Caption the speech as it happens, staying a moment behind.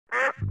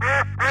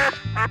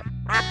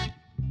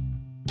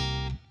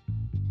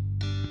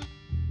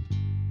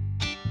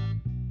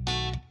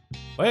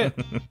Well,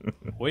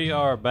 we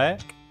are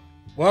back.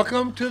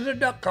 Welcome to the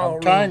duck call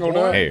room. Tangled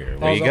up. Here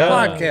On we the go.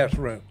 podcast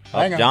room.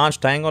 John's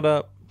tangled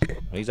up.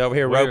 He's over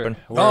here roping.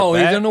 We're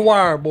He's back. in the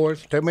wire,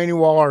 boys. Too many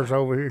wires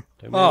over here.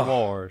 Too many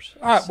wars.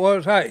 All right,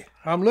 boys. Hey,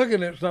 I'm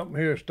looking at something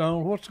here,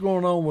 Stone. What's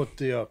going on with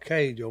the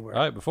cage over there?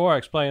 All right, before I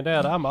explain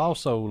that, I'm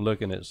also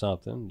looking at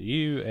something.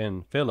 You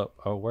and Phillip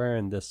are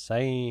wearing the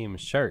same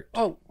shirt.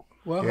 Oh,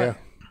 well, Yeah. hey.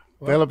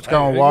 Phillip's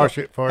going to wash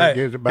it before he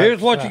gives it back.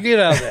 Here's what you get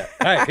out of that.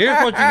 Hey, here's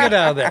what you get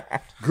out of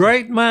that.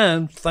 Great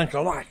minds think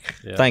alike.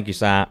 Yeah. Thank you,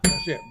 Si. That's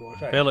it, boys.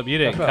 Hey. Phillip, you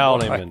didn't That's call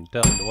right, him boys. and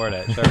tell him to wear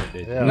that shirt,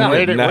 did you? Yeah, No.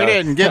 we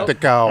didn't get the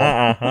call.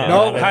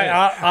 No, hey,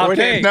 I'll We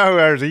tell didn't you. know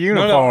there was a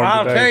uniform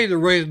I'll today. tell you the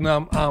reason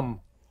I'm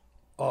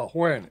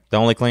wearing it. The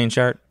only clean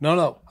shirt?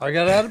 No. I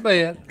got out of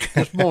bed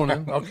this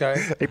morning. Okay.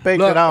 He picked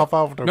Look, it off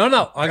the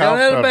No. I got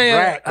out of bed.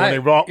 rack when he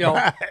walked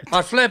by.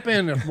 I slept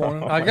in this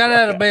morning. I got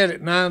out of bed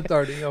at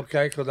 9:30.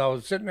 Okay, because I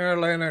was sitting there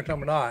laying there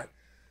talking, all right.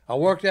 I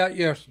worked out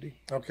yesterday.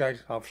 Okay,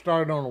 I've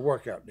started on a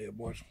workout deal,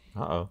 boys,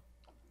 Uh-oh.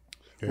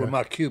 with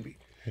my QB.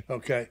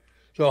 Okay,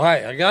 so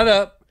hey, I got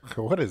up.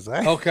 What is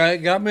that? Okay,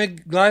 got me a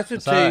glass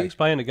of Si, tea.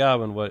 explain to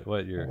Godwin what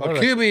you're... A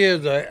QB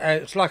is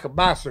it's like a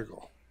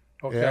bicycle.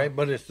 Okay, Yeah.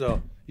 but it's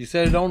you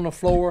set it on the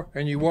floor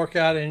and you work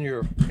out in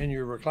your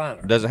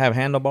recliner. Does it have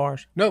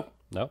handlebars? No.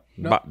 No.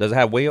 Does it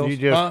have wheels? You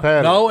just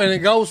pedal. No, and it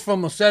goes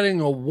from a setting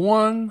of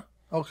 1,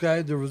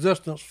 okay, the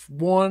resistance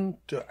 1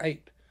 to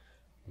 8.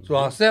 So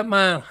I set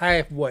mine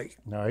halfway.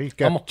 No, he's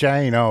got the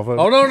chain off of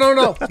it.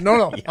 Oh,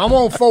 no. I'm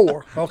on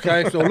 4,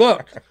 okay? So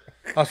look,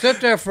 I sat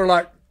there for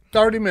like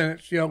 30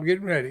 minutes,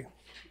 getting ready.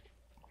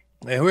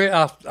 And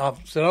I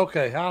said,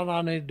 okay, how do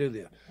I need to do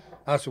this?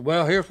 I said,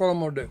 well, here's what I'm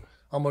going to do.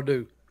 I'm going to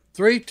do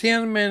 3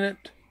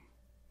 10-minute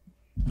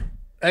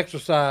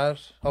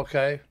exercise,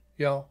 okay,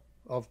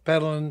 of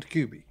pedaling the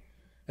QB.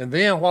 And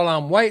then while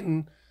I'm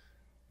waiting,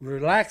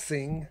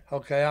 relaxing,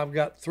 okay, I've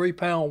got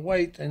 3-pound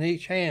weights in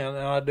each hand,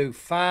 and I do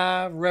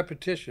 5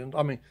 repetitions.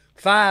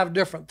 5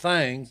 different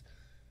things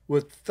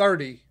with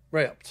 30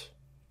 reps.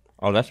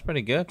 Oh, that's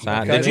pretty good, Si.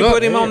 Okay. Did you Look,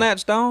 put him on yeah. that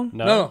stone?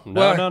 No.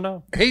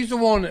 Well, he's the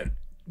one that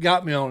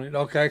got me on it,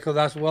 okay, because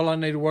I said, well, I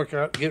need to work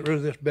out, get rid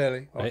of this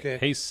belly, okay.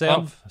 He's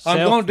I'm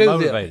going to do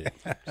this. self-motivated.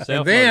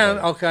 And then,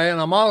 okay,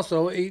 and I'm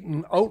also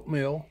eating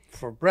oatmeal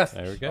for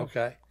breakfast. There we go.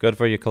 Okay. Good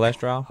for your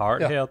cholesterol?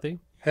 Heart Yeah. healthy.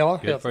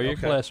 Good For your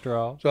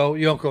cholesterol. So,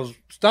 because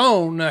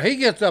Stone, now he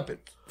gets up at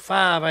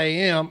 5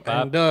 a.m.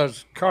 and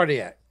does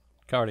cardiac.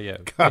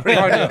 Cardio.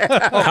 Cardiac.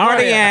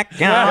 Cardiac.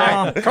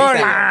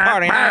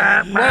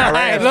 Cardiac. Well,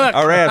 hey, look.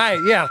 Arrest. Hey,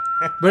 yeah.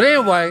 But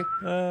anyway,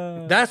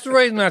 that's the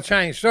reason I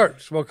changed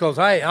shirts because,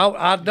 hey,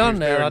 I've done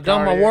that. I've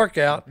done my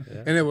workout,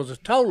 and it was a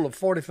total of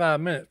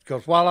 45 minutes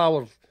because while I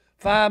was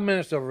 5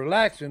 minutes of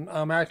relaxing,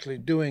 I'm actually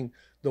doing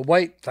the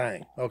weight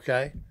thing,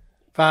 okay?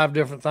 5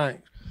 different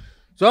things.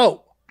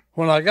 So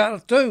when I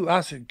got through,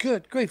 I said,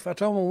 good grief. I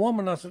told my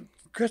woman, I said,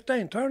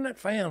 Christine, turn that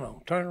fan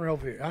on. Turn it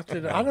over here. I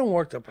said, I done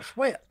worked up a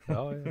sweat.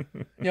 Oh,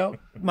 yeah.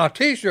 My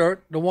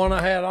T-shirt, the one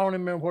I had, I don't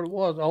even remember what it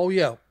was. Oh,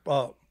 yeah.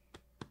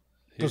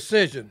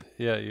 Precision.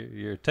 Yeah,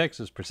 your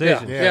Texas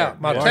Precision. Yeah.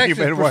 My The one Texas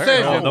you've been wearing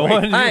Precision. all the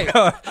one you Hey,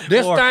 got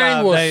this 4 or 5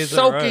 thing was days in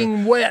a row.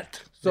 soaking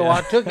wet. So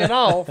I took it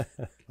off,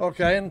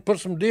 okay, and put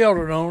some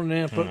deodorant on and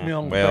then put me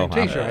on the Well, same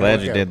I'm T-shirt.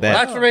 glad you did that.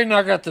 That's the reason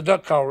I got the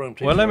duck call room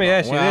T-shirt. Well, let me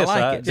ask you Well, I this.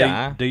 like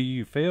it, Si. Do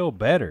you feel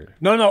better?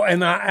 No,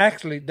 and I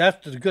actually,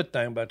 that's the good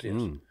thing about this.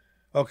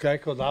 Okay,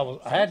 because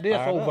I had this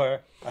over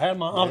there. I had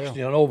my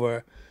oxygen over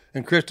there.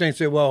 And Christine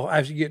said, well,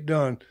 as you get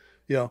done,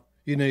 you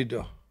need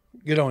to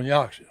get on your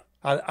oxygen.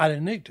 I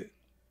didn't need to.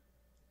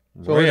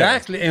 So it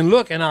actually,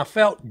 and I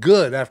felt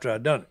good after I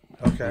done it.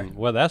 Okay.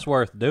 Well, that's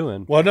worth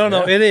doing. Well,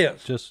 no, it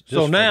is. Just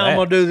so for now that. I'm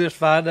gonna do this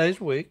 5 days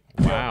a week.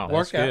 Wow.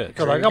 That's Work out good.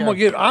 because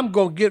I'm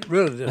gonna get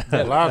rid of this.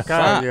 Well, I'll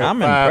call you at I'm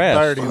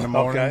impressed. 5:30 in the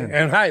morning. Okay.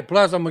 And hey,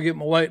 plus I'm gonna get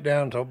my weight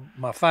down to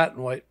my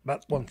fighting weight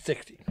about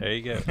 160. There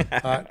you go. All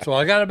right. So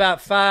I got about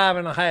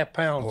 5.5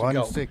 pounds to go.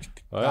 160.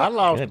 Well, I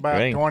lost good about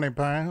grief. 20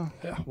 pounds.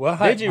 Well,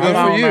 hey, Did you good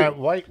I'm for on you. that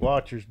Weight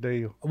Watchers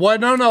deal. Well,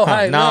 no.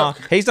 Hey, no,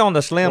 look. he's on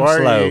the slim Where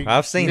slow. you-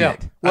 I've seen Yeah.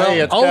 it. Well, Hey,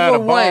 it's got a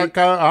overweight.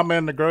 barcode. I'm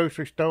in the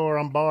grocery store.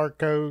 I'm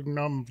barcoding.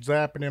 I'm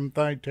zapping them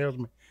thing. Tells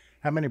me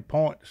how many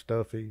points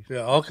stuff is.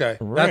 Yeah. Okay.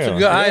 That's a Really?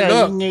 good. Hey, Yeah, you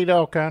look. can eat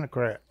all kind of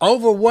crap.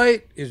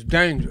 Overweight is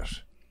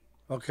dangerous.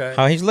 Okay.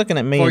 Oh, he's looking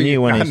at me For and you.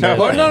 you when he says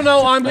Well, that.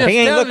 no. I'm just He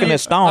ain't telling looking you, at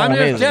Stone, I'm is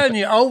just he? telling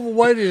you,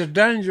 overweight is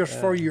dangerous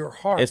for your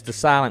heart. It's the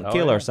silent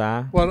killer, Si.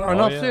 well, I'm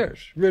not yeah. serious.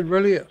 It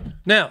really is.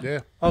 Now, Yeah.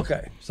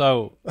 okay.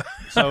 So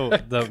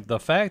the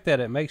fact that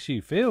it makes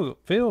you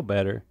feel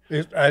better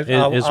It's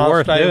is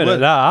worth doing it.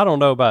 Now, I don't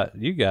know about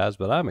you guys,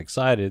 but I'm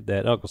excited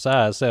that Uncle Si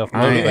is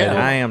self-motivated.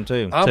 I am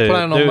too. I'm to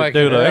planning on do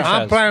making the it. I'm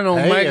exercise. planning on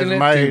He has making it.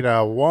 made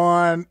a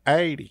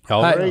 180.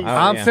 Oh, Hey, really?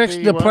 I'm yeah.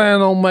 fixing to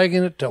plan on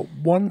making it to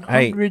 100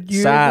 Hey,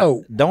 years Si,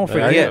 old. don't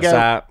There forget, you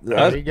go. Si.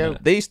 There you go.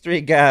 These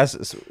 3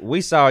 guys,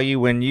 we saw you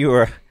when we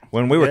were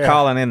Yeah.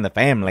 calling in the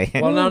family.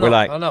 Well, no, we're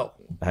like, I know.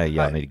 hey,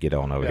 y'all need to get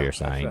on over here,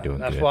 Si. I ain't That's doing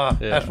that's good. why.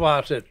 That's why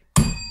I said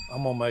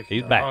I'm gonna make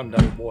He's it back.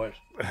 Hondo, boys.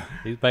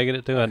 He's making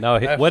it to it. No,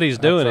 what he's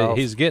doing is awesome.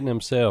 he's getting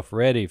himself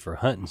ready for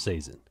hunting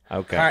season.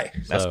 Okay, Hey.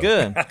 that's So-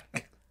 good.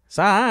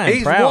 So I am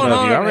He's proud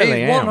of you. I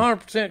really he's am.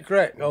 100%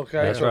 correct. Okay,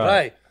 That's so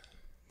right.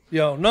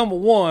 hey, number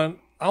one,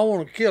 I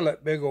want to kill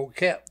that big old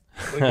cat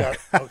we got.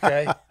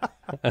 Okay,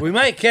 we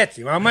may catch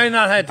him. I may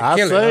not have to I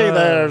kill see him.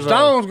 there's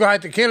Stone's gonna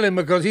have to kill him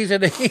because he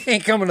said he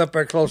ain't coming up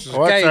there close to the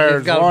What's cage. there's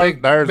He's got one, a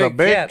big, there's a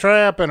big cat.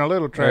 trap and a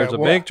little trap. There's a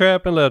big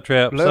trap and little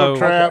trap. little so,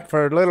 trap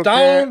for little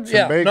Stone, cats yeah,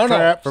 and big no, no.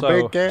 trap for So,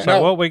 big cats.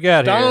 so what we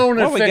got here? Stone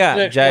What is we got,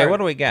 6'6" Jay? square. What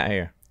do we got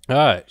here? All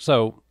right,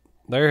 so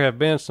there have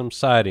been some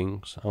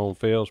sightings on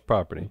Phil's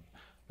property.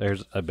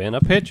 There's been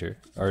a picture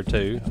or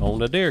two on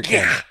the deer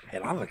camera.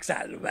 And I'm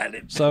excited about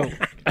it. So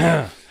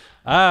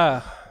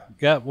I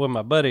got with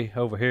my buddy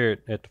over here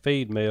at the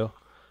feed mill,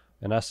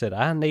 and I said,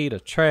 I need a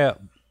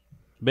trap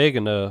big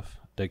enough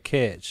to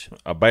catch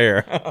A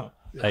bear.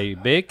 a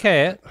big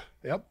cat.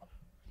 Yep,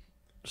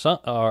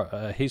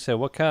 He said,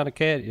 what kind of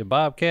cat? A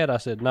bobcat? I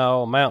said,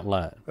 no, a mountain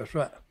lion. that's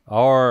right.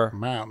 Or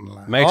Mountain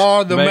lion.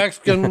 Or the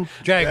Mexican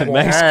jaguar.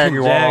 Mexican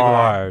Jaguar.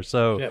 jaguar.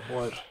 So, Yeah,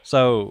 boys.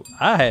 so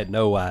I had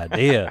no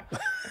idea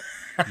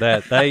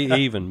that they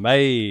even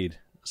made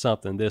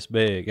something this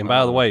big. And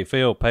by the way,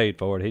 Phil paid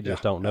for it. He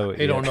just don't know it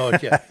He yet. don't know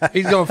it yet.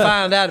 He's gonna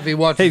find out if he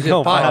watches He's this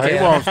gonna find podcast.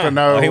 He wants to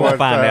know. He won't what,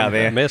 find out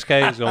then. Miss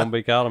K's gonna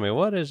be calling me.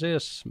 What is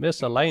this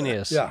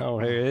miscellaneous Yeah.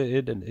 on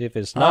here? If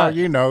it's Oh, not,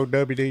 you know,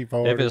 WD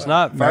 40. if it's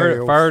not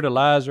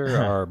fertilizer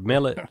or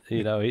millet,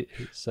 he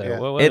say, Yeah.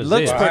 well, what It is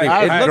looks this? pretty.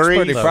 I It looks agree.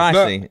 pretty So-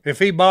 pricey. Look, if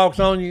he balks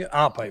on you,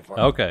 I'll pay for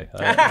it. Okay,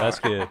 that's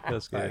good.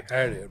 That's Hey, good.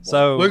 there it is. Boy.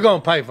 So- we're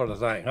gonna pay for the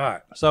thing. All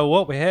right. So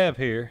what we have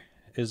here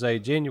is a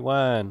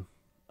genuine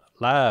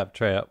live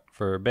trap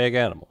for big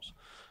animals.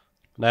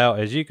 Now,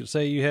 as you can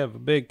see, you have a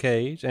big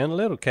cage and a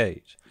little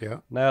cage. Yeah.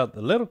 Now,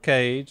 the little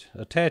cage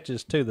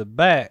attaches to the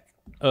back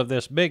of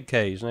this big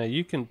cage. Now,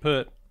 you can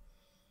put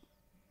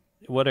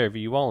whatever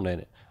you want in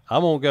it.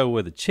 I'm going to go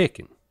with a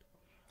chicken.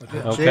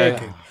 Okay?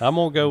 Chicken. I'm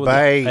going to go with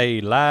Bait.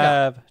 a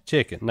live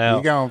chicken. Now,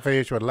 You gonna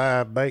fish with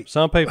live bait.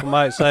 some people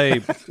might say,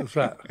 That's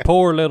right.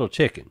 poor little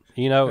chicken.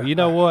 You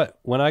know what?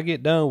 When I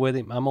get done with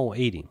him, I'm going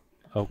to eat him.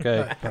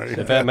 Okay?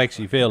 If that makes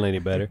you feel any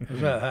better.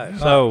 That's right. Hey,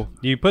 So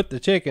you put the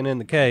chicken in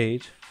the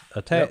cage,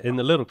 in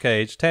the little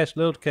cage, attach the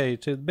little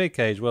cage to the big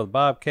cage. Well, the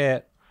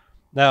bobcat.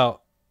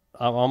 Now,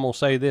 I'm gonna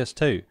say this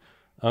too.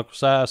 Uncle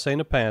Si seen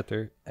a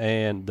panther,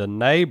 and the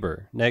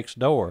neighbor next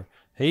door,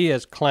 he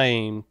has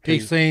claimed to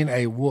he's seen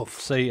a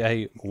wolf. see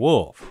a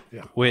wolf,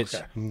 which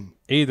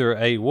either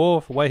a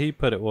wolf, the way he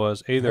put it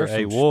was either There's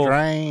a some wolf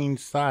strange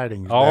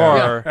sightings.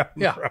 or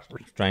Yeah.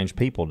 Strange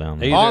people down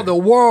there. either, Or the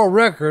world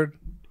record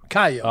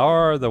coyote.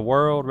 or the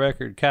world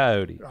record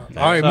coyote,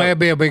 Or it may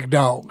be a big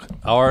dog.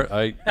 or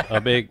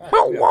a big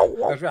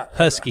That's right.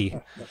 husky.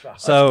 That's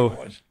right.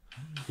 So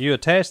you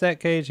attach that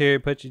cage here,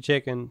 put your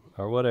chicken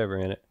or whatever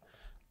in it,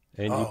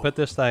 and you put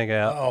this thing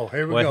out. Oh,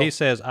 here we well, go. he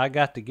says, I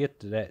got to get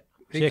to that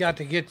He chicken. got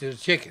to get to the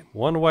chicken.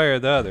 One way or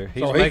the other.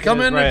 He's So he making come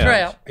his in the rounds.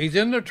 trap. He's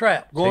in the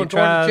trap, going He toward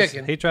tries, the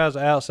chicken. he tries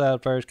the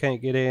outside first,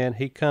 can't get in.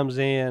 He comes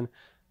in.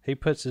 He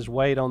puts his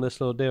weight on this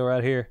little deal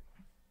right here.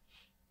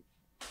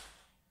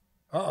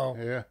 Uh-oh.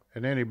 Yeah,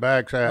 and then he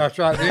backs out. That's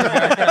right.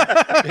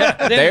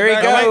 Yeah, There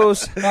he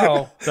goes.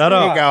 Uh-oh. No,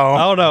 no. you go.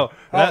 Oh, no.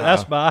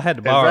 That's I had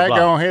to Is borrow that a block.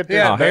 gonna hit this?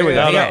 Yeah, Oh, here we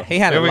dead? go. No, He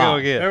had Here a we go lock.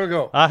 again. There we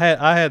go. I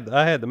had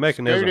the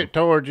mechanism. Scoot it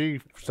towards you,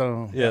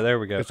 so Yeah, there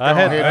we go. it's I gonna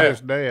had hit this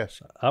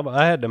desk.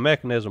 I had the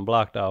mechanism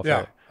blocked off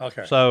Yeah, there.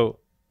 okay. So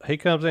he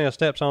comes in and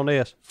steps on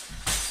this.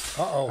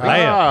 Uh-oh.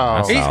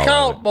 Bam. Oh, He's Oh.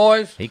 caught,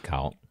 boys. He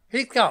caught.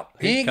 He's caught.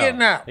 He ain't Caught.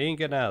 getting out. He ain't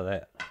getting out of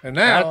that. And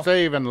now, that's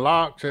even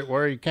locks it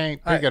where you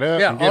can't pick it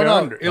up yeah, and get oh no,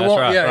 under. it That's won't.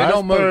 right. Yeah, it That's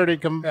don't move. pretty.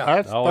 Yeah.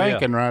 That's Oh, yeah.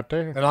 thinking right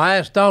there. And I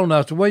asked Stone,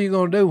 I said, "What are you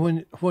going to do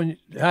when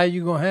how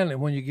you going to handle it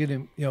when you get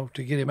him,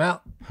 to get him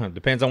out?"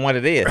 Depends on what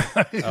it is.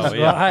 Oh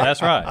yeah,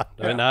 that's right.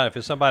 And now, if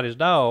it's somebody's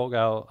dog,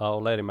 I'll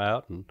let him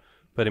out and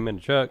put him in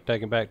the truck,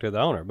 take him back to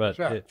the owner. But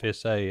right. if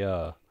it's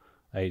a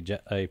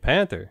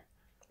panther,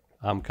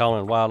 I'm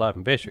calling Wildlife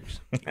and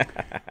Fisheries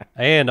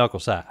and Uncle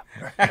Si.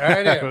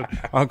 There it is.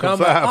 Uncle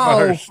Si Oh,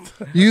 first.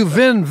 you've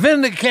been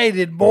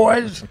vindicated,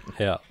 boys.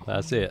 Yeah,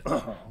 that's it.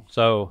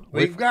 So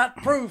We've got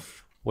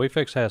proof. we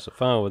fix to have some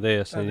fun with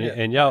this, and, it.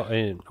 and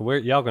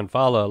y'all can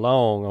follow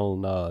along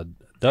on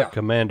Duck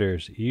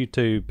Commander's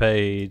YouTube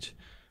page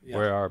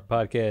where our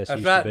podcast That's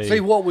used right. to be. See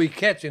what we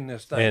catch in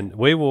this thing. And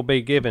we will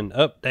be giving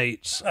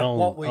updates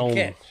what we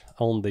catch.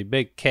 on the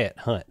big cat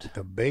hunt.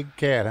 The big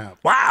cat hunt.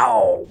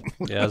 Wow.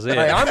 Yeah, that's it.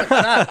 Hey, I'm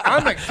excited.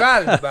 I'm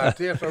excited about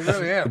this. I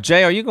really am.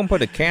 Jay, are you gonna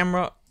put a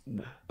camera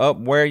up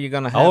where you're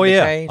gonna have Oh the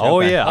yeah, cage? oh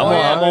Okay. yeah. Oh, I'm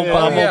yeah. gonna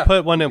Oh, yeah.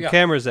 put one of them Yeah.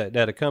 cameras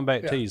that'll come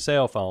back to your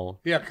cell phone.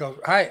 Yeah, because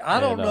hey, I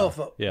don't And, know if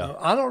yeah.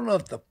 I don't know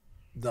if the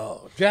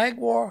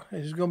Jaguar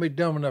is going to be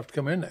dumb enough to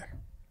come in there.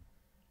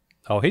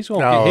 Oh, he's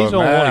gonna Oh, want to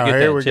now, get here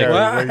that we chicken. go.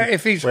 Well, We-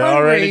 if he's we hungry,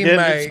 already he getting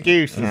may.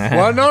 excuses.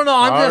 Well, no, I'm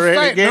just Already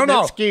saying. No, getting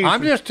no. excuses.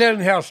 I'm just telling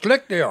you how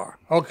slick they are.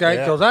 Okay,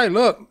 Yeah. because hey,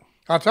 look,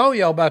 I told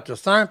y'all about the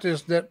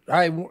scientist that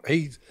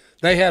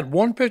they had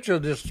one picture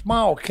of this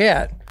small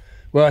cat.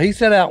 Well, he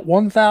set out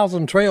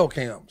 1,000 trail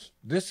cams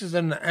This is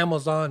in the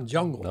Amazon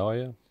jungle. Oh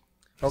yeah.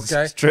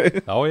 Okay. It's true.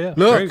 Oh yeah.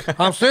 Look, True.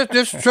 I'm saying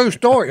this is a true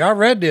story. I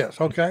read this,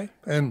 okay?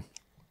 And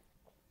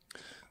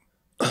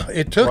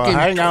it took Well, him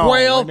hang on.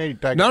 12. We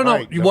need to take No, a no,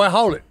 break, though. well,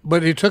 hold it.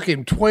 But it took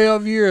him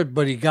 12 years,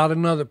 but he got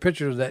another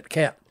picture of that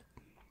cat.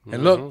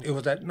 And look, it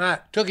was that night.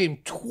 Took him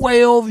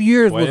 12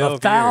 years with 12 a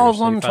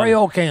 1,000 years.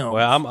 trail count.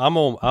 Well, I'm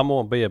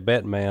gonna be a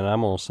bet man.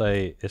 I'm gonna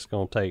say it's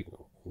gonna take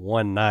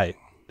one night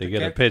to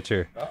get a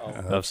picture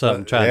of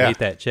something trying to eat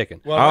that chicken.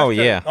 Well, Oh, that's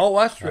true. yeah. Oh,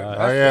 that's true.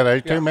 Oh, yeah,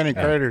 there's too many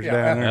critters Yeah,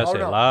 down there. That's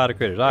hold a on. lot of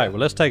critters. All right, well,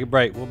 let's take a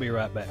break. We'll be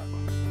right back.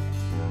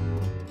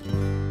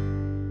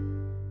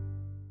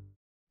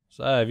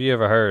 So, have you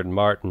ever heard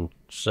Martin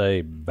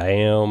say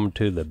 "bam"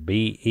 to the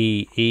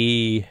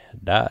BEE.com?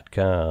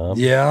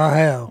 Yeah, I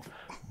have.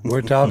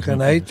 We're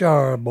talking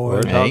HR, boy.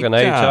 We're talking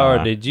HR.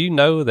 HR. Did you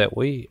know that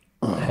we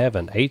have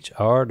an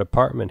HR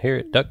department here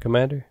at Duck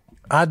Commander?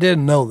 I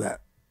didn't know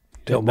that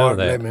till Didn't know Mark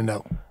that. let me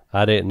know.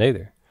 I didn't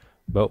either,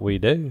 but we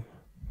do.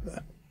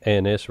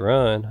 And it's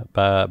run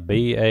by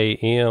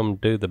BAM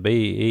to the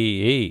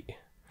BEE,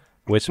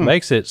 which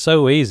makes it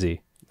so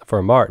easy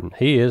for Martin.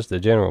 He is the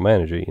general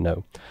manager, you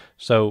know.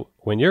 So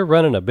when you're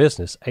running a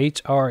business,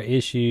 HR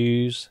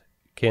issues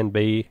can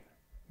be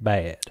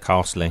bad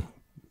Costly.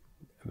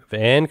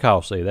 and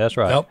costly. That's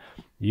right. Yep.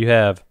 You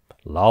have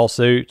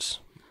lawsuits,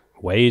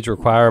 wage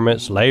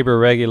requirements, labor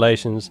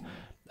regulations.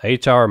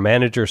 HR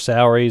manager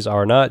salaries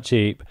are not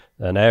cheap.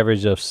 An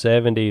average of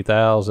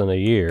 $70,000 a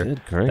year.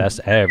 Good grief. That's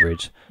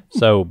average.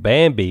 So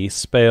Bambi,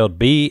 spelled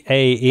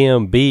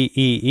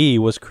BAMBEE,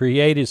 was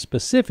created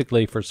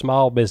specifically for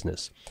small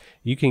business.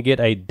 You can get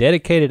a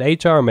dedicated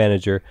HR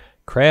manager,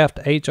 craft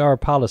HR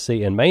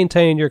policy, and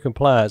maintain your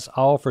compliance,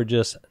 all for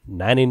just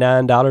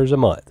 $99 a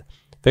month.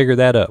 Figure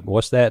that up.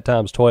 What's that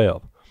times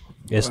 12?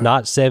 It's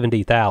not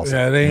 70,000.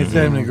 Yeah, they ain't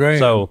 70 grand.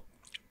 So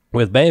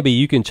with Bambi,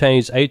 you can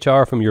change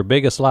HR from your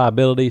biggest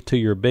liability to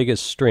your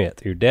biggest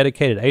strength. Your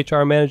dedicated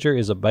HR manager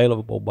is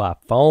available by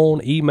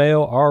phone,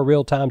 email, or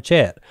real-time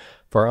chat.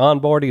 For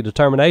onboarding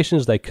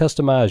determinations, they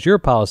customize your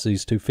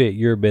policies to fit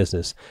your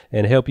business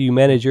and help you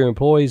manage your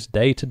employees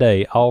day to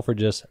day, all for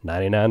just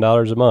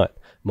 $99 a month.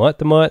 Month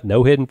to month,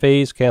 no hidden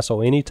fees,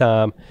 cancel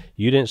anytime.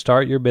 You didn't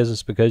start your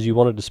business because you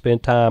wanted to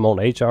spend time on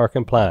HR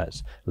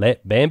compliance.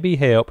 Let Bambi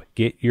help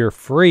get your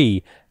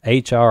free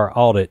HR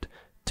audit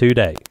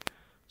today.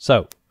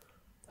 So,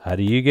 how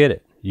do you get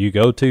it? You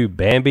go to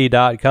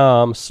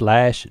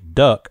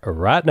Bambi.com/duck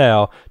right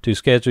now to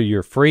schedule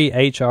your free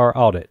HR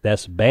audit.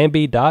 That's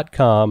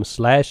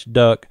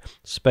Bambi.com/duck,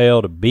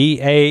 spelled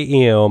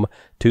BAM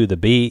to the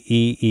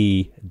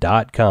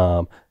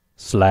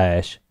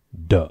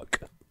BEE.com/duck.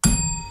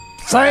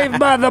 Saved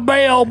by the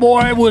Bell,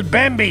 boy, with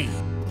Bambi.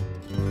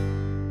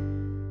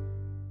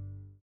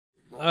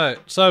 All right,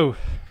 so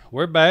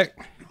we're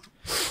back.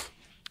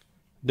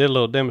 Did a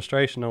little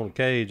demonstration on the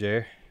cage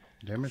there.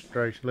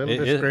 Demonstration, little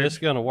It's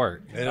description. going to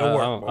work. It'll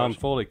work, I'm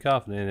fully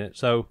confident in it.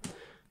 So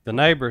the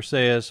neighbor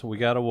says we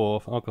got a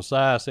wolf. Uncle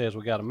Si says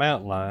we got a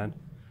mountain lion.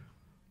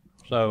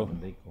 So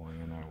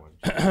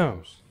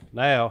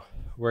now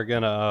we're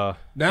going to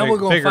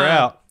figure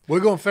out We're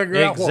gonna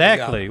figure out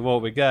exactly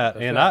what we got.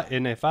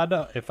 And if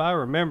I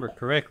remember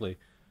correctly,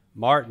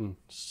 Martin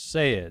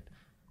said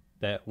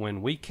that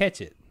when we catch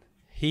it,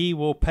 he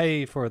will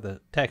pay for the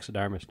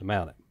taxidermist to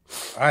mount it.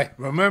 All right,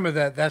 remember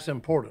that. That's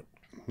important.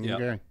 Yep.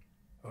 Okay.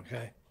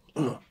 Okay.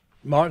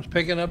 Martin's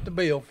picking up the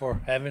bill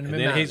for having And me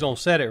then mounted. he's going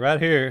to set it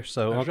right here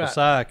so That's Uncle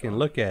Si can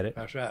look at it.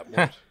 That's right,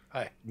 boys.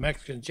 Hey,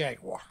 Mexican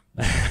Jaguar.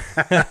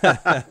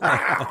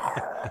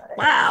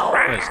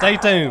 But stay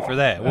tuned for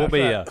that. We'll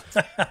be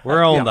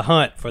we're on the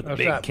hunt for the That's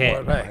big right,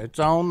 cat. boys. Hey, It's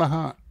on the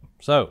hunt.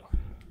 So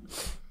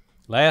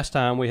last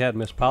time we had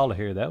Miss Paula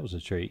here, that was a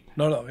treat.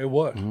 no, it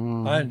was.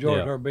 I enjoyed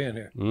Yeah. her being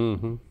here.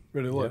 Mm-hmm.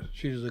 Really was.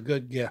 She's a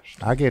good guest.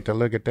 I get to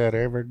look at that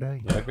every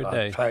day. Every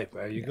day. Hey,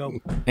 there you go.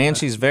 And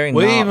she's very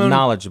We even-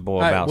 knowledgeable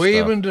Hey, about we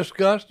stuff. even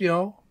discussed,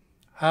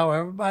 how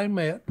everybody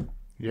met,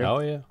 Yeah. Oh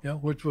yeah.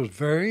 which was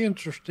very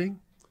interesting.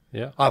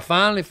 Yeah. I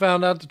finally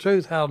found out the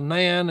truth how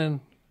Nan and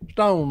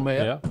Stone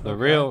met. Yeah. The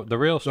real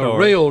The story.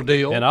 real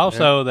deal. And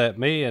also that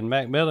me and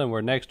McMillan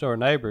were next door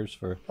neighbors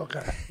for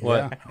Okay.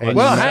 what? And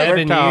Well, you hey, never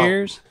 7 talk.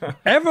 years?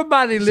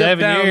 Everybody lived 7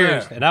 down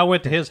years. there. And I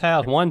went to his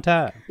house one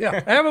time. Yeah,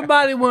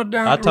 everybody went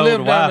down. I told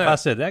lived the down wife, there. I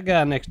said, that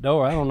guy next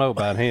door, I don't know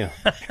about him.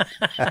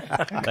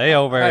 They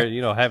over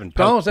there, having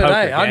Stone said, poker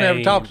 "Hey, I never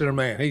games. talked to the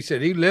man." He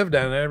said he lived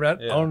down there, right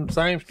on the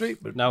same street,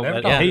 but No,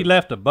 never but talked he to him.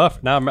 left a buffer.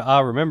 Now,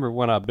 I remember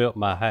when I built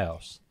my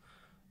house,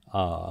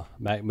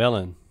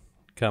 McMillan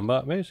come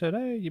up and he said,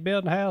 "Hey, you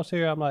building a house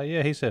here?" I'm like,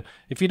 "Yeah." He said,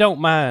 "If you don't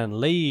mind,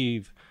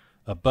 leave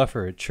a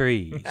buffer of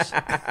trees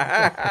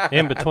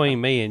in between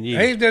me and you."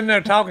 He's in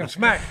there talking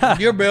smack.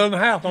 You're building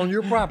a house on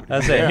your property. I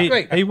said,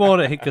 Great. he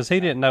wanted, because he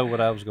didn't know what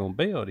I was going to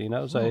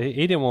build, so he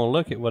didn't want to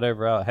look at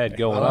whatever I had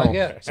going I like on.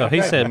 it. So he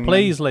Okay. said,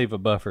 "Please leave a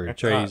buffer of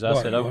trees." I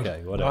said, All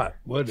 "Okay, whatever." All right,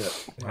 we'll do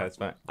it. That's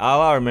fine.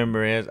 All I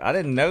remember is I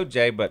didn't know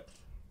Jay, but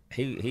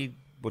he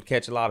would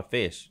catch a lot of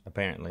fish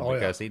apparently Oh, yeah.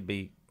 because he'd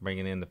be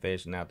bringing in the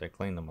fish and out there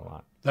cleaning them a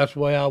lot. That's the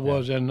way I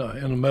was in the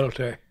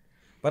military.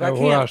 But I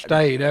where I can't.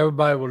 stayed,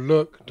 everybody would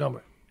look and tell me,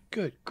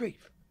 good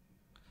grief.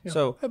 You know,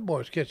 So- that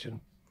boy's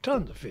catching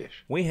tons of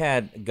fish. We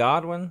had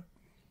Godwin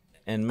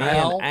and me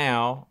Al. and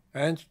Al.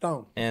 And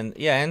Stone.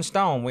 And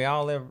Stone, we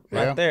all live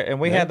right Yeah. there. And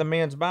we had the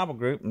men's Bible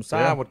group, and Si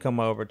would come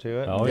over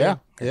to it. Oh, Yeah,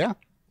 yeah.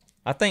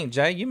 I think,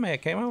 Jay, you may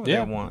have came over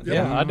Yeah. there once.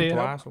 Yeah, I did.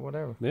 Twice or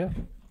whatever. Yeah.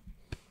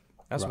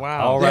 That's All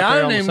wild. right Yeah, I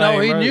there on didn't the even know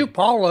same he road. knew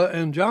Paula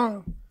and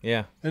John.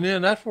 Yeah. And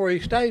then that's where he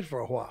stayed for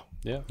a while.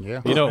 Yeah.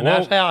 Yeah. You know, And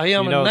that's how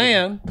him you know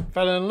and Nan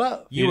fell in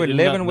love. You were you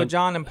living know- with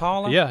John and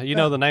Paula? Yeah, you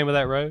know the name of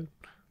that road?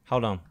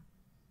 Hold on.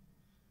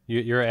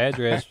 Your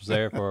address was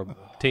there for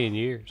 10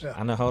 years.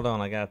 I know. Hold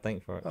on. I got to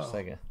think for Oh. a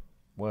second.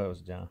 What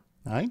was John?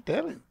 I ain't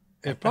telling.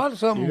 It's probably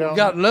something You don't-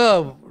 got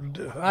love.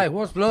 Hey,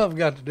 what's love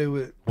got to do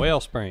with it?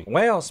 Wellspring.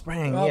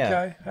 Wellspring, yeah.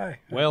 Okay, hey.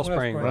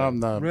 Wellspring Road. From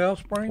the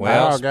Wellspring.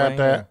 Well- Al got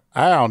that.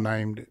 Al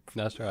named it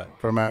That's right.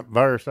 from that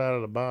verse out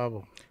of the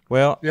Bible.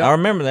 Well, Yeah. I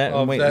remember that.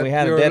 Of And that we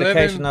had a you're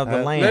dedication living- of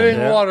the land. living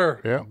Yeah.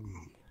 water. Yeah.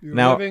 You're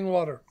Now- living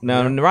water.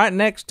 Now, right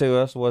next to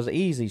us was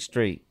Easy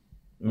Street.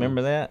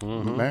 Remember that?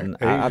 And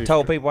I Easy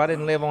told people I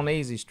didn't live on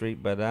Easy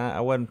Street, but I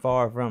wasn't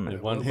far from it.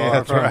 It wasn't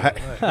Yeah, far that's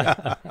from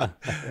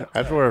right.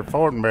 That's where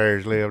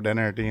Fortenberry's lived, down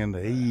there at the end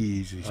of the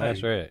Easy it. Street.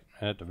 That's right.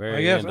 At the very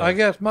I guess end. of I it.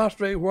 guess my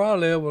street where I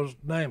live was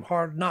named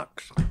Hard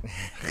Knocks.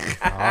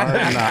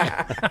 Hard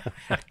knock.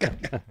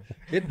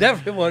 It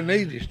definitely wasn't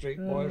Easy Street,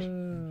 boys.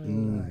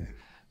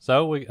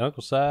 So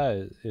Uncle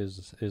Si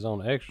is on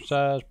the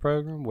exercise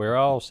program. We're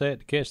all set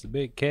to catch the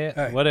big cat.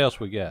 Hey. What else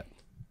we got?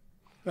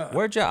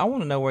 Where'd y'all? I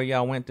want to know where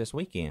y'all went this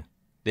weekend.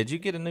 Did you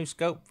get a new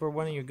scope for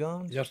one of your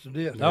guns? Just it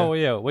did. Oh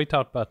yeah, we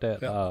talked about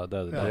that the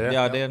other day.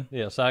 Y'all did.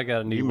 Yeah, so I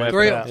got a new You weapon.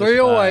 made out. It's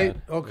 308.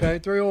 fine. Okay,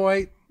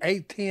 308,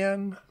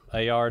 810,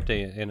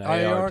 AR-10 in the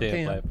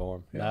AR-10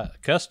 platform.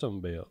 Custom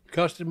built.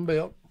 custom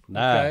built.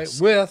 Nice.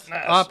 Okay, with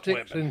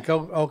optics and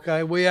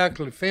okay, we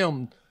actually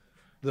filmed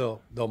the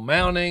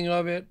mounting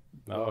of it,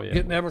 Oh yeah.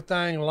 getting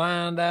everything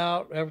lined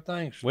out,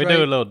 everything We straight.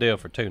 do a little deal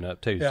for tune-up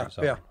too. Yeah,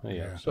 so,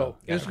 yeah. So, So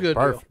it's a good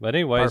Perfect. deal. but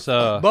anyways,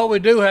 But we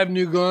do have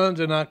new guns,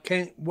 and I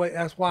can't wait.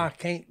 That's why I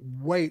can't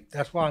wait.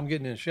 That's why I'm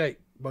getting in shape,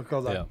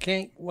 because I Yeah.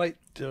 can't wait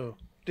till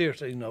deer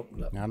season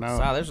opens up. I know.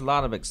 So there's a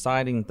lot of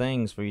exciting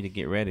things for you to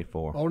get ready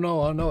for. Oh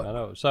no, I know it. I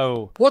know.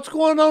 So What's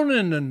going on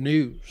in the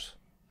news?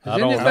 Is I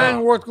don't anything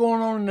know. worth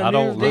going on in the I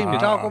don't news to even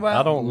look talk at about?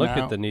 I don't look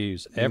No. at the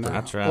news ever.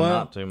 I try Well-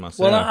 not to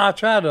myself. Well, I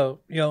try to.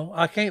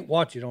 I can't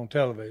watch it on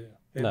television.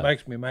 It No.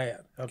 makes me mad.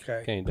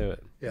 Okay. Can't do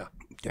it. Yeah.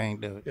 Can't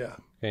do it. Yeah.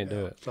 Can't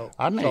do it. So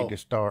I need so, to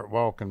start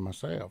walking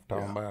myself,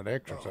 talking about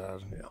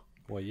exercising. Yeah.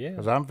 Well, yeah.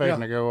 Because I'm fixing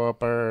to go up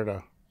there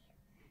to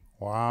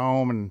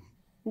Wyoming,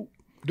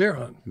 Deer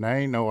hunting. and there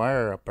ain't no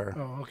air up there.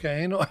 Oh,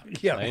 okay. Ain't no.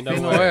 Yeah. Ain't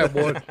Ain't no no way. air,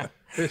 boy.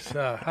 It's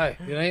hey,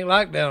 it ain't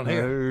like down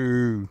here.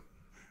 Ooh,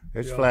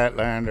 it's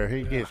Flatlander.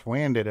 He gets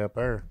winded up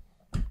there.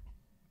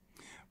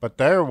 But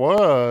there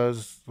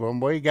was, when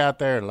we got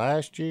there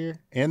last year,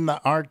 in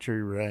the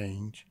archery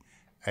range,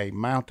 a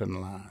mountain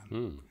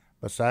lion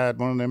beside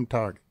one of them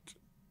targets.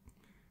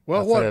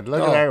 Well, I what? said,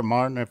 look at there,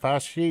 Martin. If I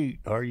shoot,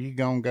 are you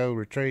going to go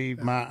retrieve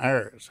my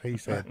arrows? He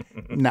said,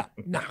 no.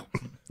 No.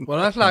 Well,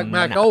 that's like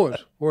Mac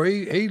Owens, where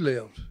he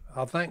lives.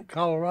 I think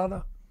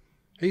Colorado.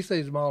 He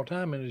sees them all the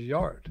time in his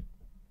yard.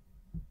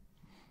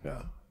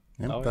 Yeah.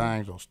 Them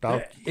things will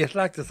stalk you. It's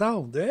like the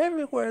song. They're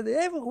everywhere. They're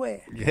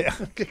everywhere. Yeah.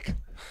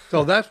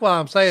 So that's why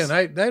I'm saying,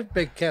 hey, there's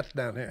big cats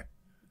down here.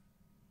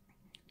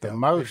 The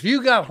most. If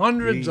you got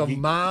hundreds of You-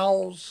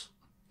 miles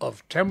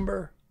of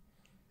timber,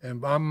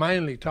 and I'm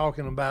mainly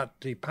talking about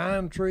the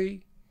pine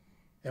tree,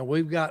 and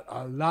we've got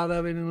a lot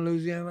of it in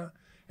Louisiana.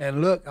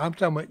 And look, I'm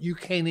talking about you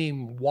can't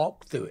even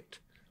walk through it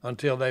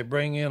until they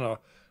bring in a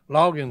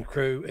logging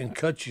crew and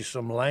cut you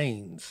some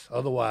lanes.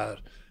 Otherwise,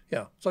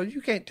 yeah. So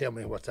you can't tell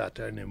me what's out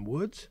there in them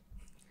woods.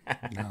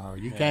 No,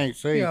 you can't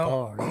see Yeah.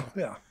 far.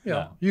 Yeah.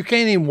 No. You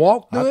can't even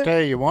walk through I'll it.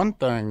 tell you one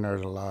thing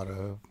there's a lot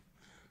of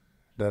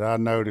that I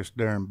noticed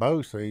during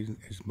bow season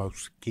is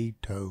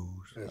mosquitoes.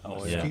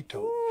 Oh yeah.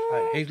 Mosquitoes.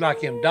 Hey, he's like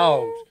them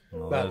dogs.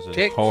 Well, About those are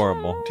ticks,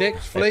 horrible.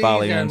 Ticks, They fleas,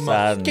 follow you and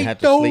inside and you have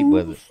to sleep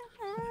with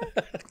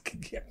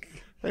it.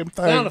 Them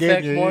Sound things get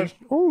effects, you. boys.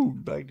 Ooh,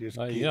 they just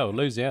Well, get you know,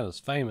 Louisiana's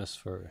famous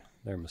for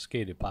their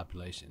mosquito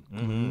population,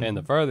 and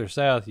the further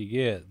south you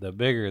get, the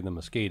bigger the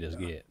mosquitoes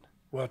get.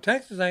 Well,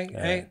 Texas ain't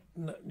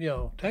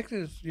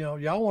Texas.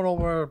 Y'all went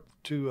over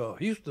to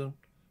Houston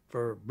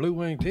for blue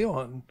wing teal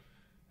hunting,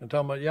 and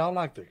talking about y'all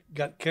like to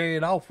got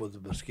carried off with the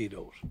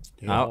mosquitoes.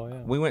 Oh,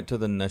 yeah. We went to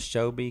the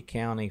Neshoba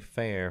County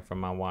Fair for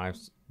my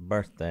wife's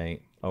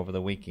birthday over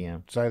the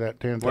weekend. say that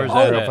 10 Where's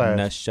times that real at? fast.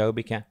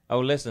 Neshoba County. Oh,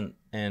 listen,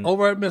 and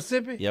Over at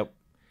Mississippi. yep.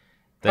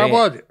 How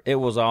was it? It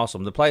was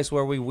awesome. The place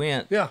where we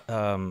went, Yeah.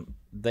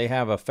 they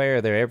have a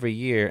fair there every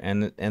year,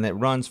 and it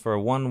runs for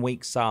 1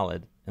 week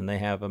solid. And they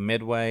have a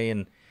midway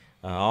and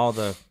all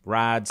the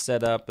rides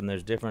set up, and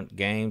there's different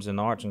games and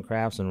arts and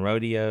crafts and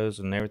rodeos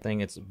and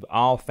everything. It's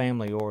all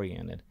family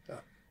oriented.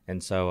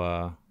 And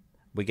so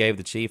we gave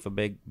the chief a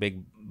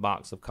big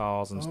box of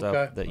calls and stuff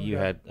Okay, that you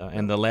had,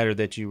 and the letter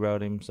that you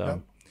wrote him.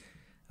 So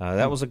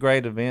that was a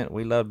great event.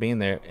 We loved being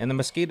there, and the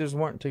mosquitoes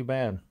weren't too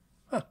bad.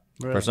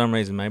 For some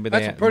reason, maybe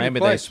That's a they pretty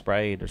place.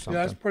 sprayed or something.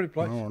 Yeah, that's a pretty I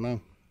place. don't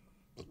know.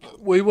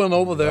 We went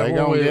over there They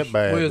when gonna we get was,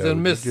 bad, we was though. in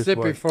You just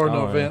Mississippi wait. for an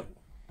Oh, yeah. event.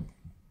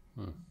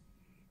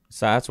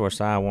 So that's where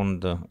Si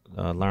wanted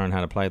to learn how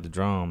to play the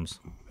drums,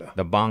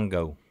 the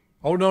bongo.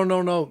 Oh,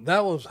 no.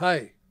 That was,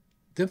 hey,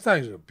 them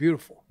things are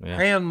beautiful. Yeah.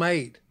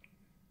 Handmade.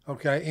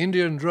 Okay.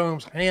 Indian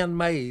drums,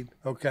 handmade.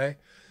 Okay.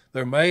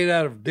 They're made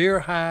out of deer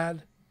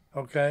hide.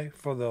 Okay.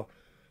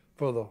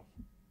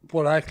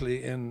 What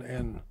actually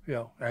and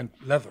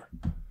leather.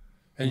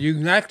 And you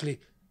can actually,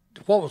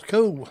 what was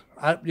cool,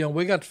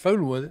 we got to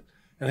fooling with it.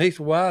 And he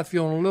said, well, if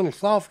you want a little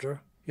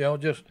softer,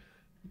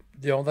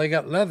 they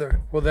got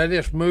leather. Well, they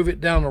just move it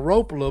down the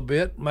rope a little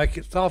bit, make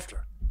it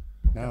softer.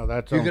 No,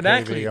 that's You on could TV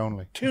actually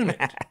only. tune it.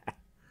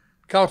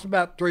 Costs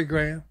about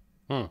 $3,000.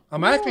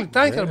 I'm actually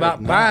thinking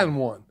about buying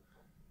one.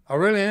 I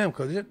really am,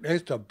 because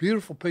it's a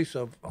beautiful piece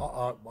of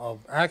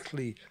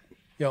actually,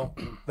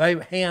 they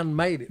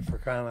handmade it for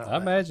crying out I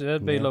loud. imagine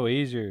that'd be a little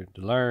easier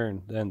to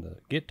learn than the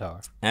guitar.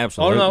 Oh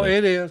Absolutely. no,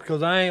 it is,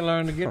 because I ain't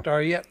learned the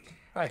guitar yet.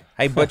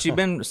 Hey, but you've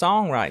been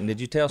songwriting.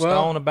 Did you tell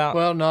Stone about?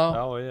 Well, no.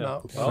 Oh yeah.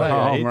 No. Oh,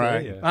 yeah. He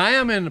right. did, yeah. I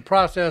am in the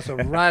process of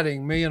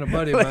writing. Me and a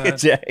buddy of Look mine. at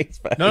Jay's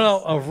face.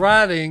 No, of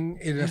writing.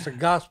 It is a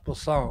gospel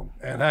song,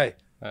 and hey,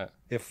 Right.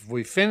 if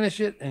we finish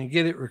it and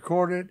get it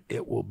recorded,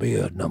 it will be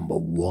a number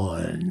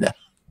one.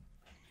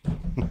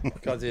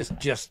 Because it's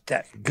just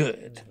that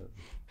good.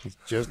 It's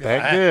just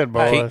that good,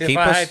 boy. If Keep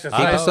I us- had to keep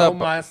say us so up.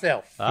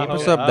 myself. I Keep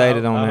us hope-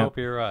 updated on I that. hope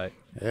you're right.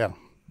 Yeah.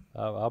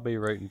 I'll be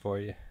rooting for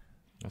you.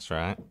 That's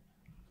right.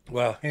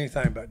 Well,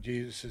 anything about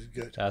Jesus is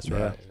good. That's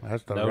Yeah. right.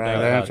 That's the No right doubt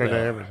about answer to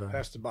that. everything.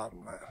 That's the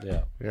bottom line.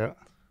 Yeah. Yeah.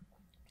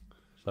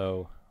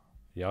 So,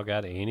 y'all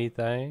got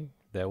anything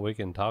that we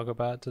can talk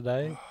about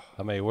today?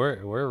 I mean,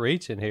 we're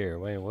reaching here.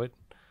 I mean,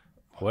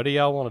 what do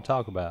y'all want to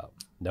talk about?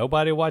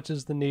 Nobody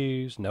watches the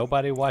news.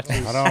 Nobody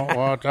watches. I don't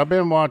watch. I've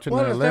been watching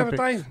Well, the if Olympics.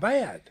 everything's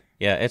bad.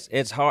 Yeah,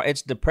 it's hard.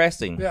 It's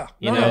depressing. Yeah.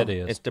 you No, know, it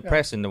is. It's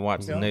depressing to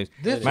watch the news.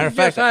 This Matter is of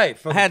fact, just, hey,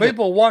 for I the had to-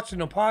 people watching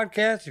the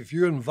podcast, if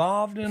you're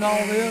involved in all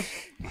this,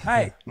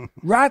 hey,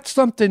 write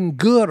something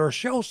good or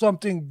show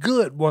something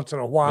good once in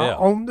a while Yeah.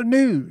 on the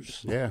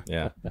news. Yeah.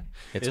 Yeah,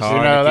 it's It's- hard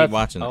You know, to keep that's-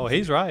 watching. Oh,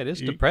 he's right.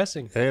 It's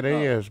depressing. It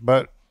is,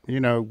 but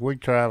we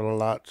travel a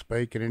lot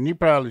speaking, and you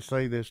probably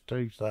see this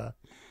too, Si.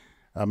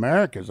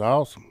 America's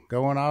awesome,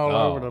 going all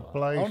over the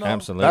place. Oh, no.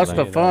 Absolutely. That's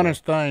the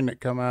funnest thing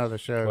that come out of the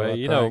show. Well,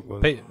 I think,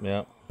 was-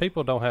 Yeah.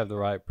 people don't have the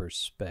right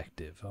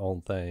perspective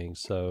on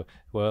things. So,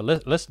 well,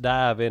 let's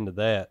dive into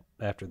that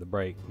after the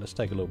break. Let's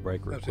take a little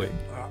break real quick.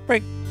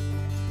 Break.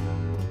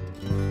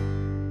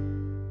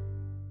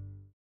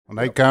 when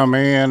they come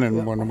in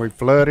and when we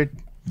flooded,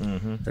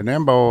 and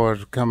them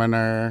boys come in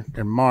there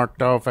and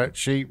marked off that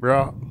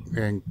sheetrock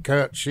and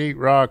cut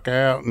sheetrock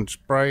out and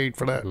sprayed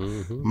for that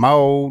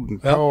mold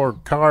and tore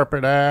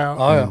carpet out.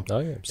 Oh, yeah. Oh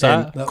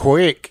yeah, And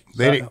quick.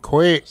 Did it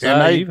quick. Si,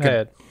 and they you've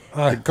had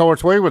of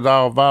course, we was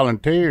all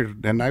volunteers,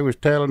 and they was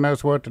telling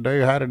us what to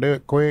do, how to do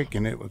it quick,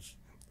 and it was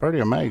pretty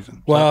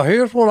amazing. Well,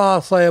 here's what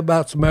I'll say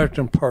about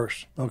Samaritan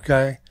Purse,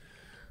 okay?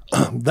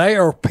 They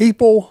are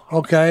people,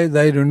 okay?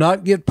 They do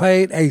not get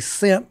paid a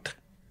cent,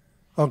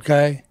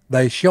 okay?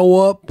 They show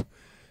up,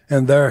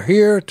 and they're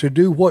here to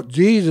do what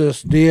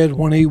Jesus did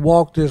when he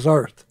walked this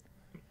earth.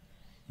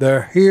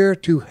 They're here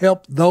to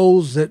help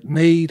those that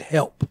need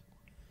help,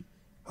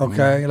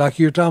 okay? Like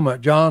you were talking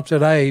about. John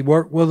said, hey, he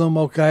worked with them,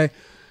 okay?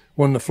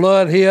 When the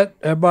flood hit,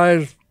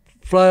 everybody's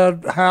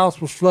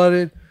house was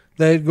flooded.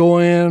 They'd go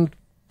in,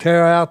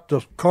 tear out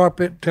the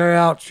carpet, tear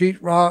out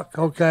sheetrock,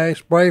 okay,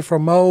 spray for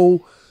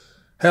mold,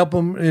 help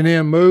them, and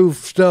then move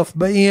stuff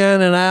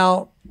in and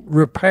out,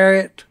 repair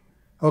it,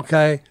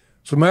 okay.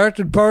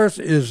 Samaritan Purse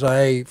is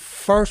a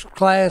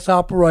first-class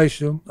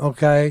operation,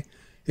 okay.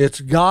 It's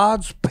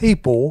God's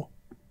people,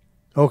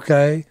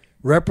 okay,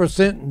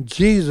 representing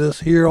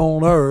Jesus here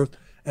on earth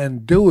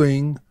and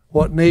doing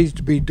what needs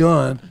to be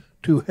done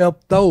to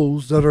help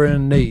those that are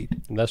in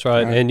need. That's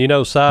right. And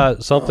Si,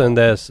 something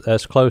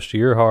that's close to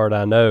your heart,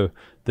 I know.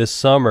 This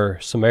summer,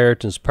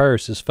 Samaritan's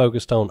Purse is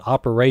focused on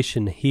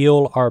Operation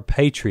Heal Our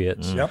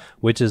Patriots,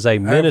 which is a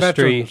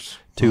ministry veterans.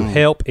 to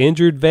help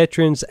injured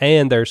veterans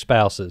and their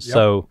spouses.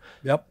 So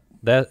Yep.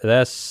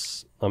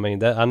 that's I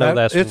know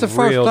that's it's a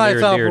real first-class near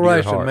and dear to your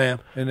operation, heart. man.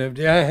 And if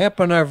they're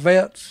helping our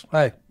vets,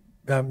 hey,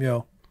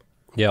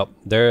 Yep,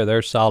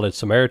 they're solid.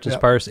 Samaritan's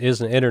Yep. Purse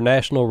is an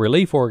international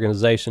relief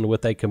organization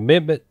with a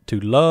commitment to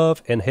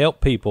love and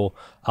help people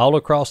all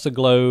across the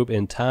globe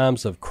in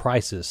times of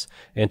crisis,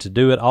 and to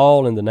do it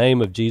all in the name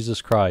of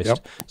Jesus Christ.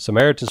 Yep.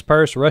 Samaritan's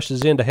Purse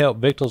rushes in to help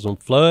victims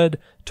of flood,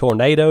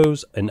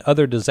 tornadoes, and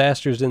other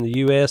disasters in the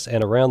U.S.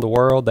 and around the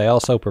world. They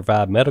also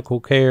provide medical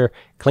care,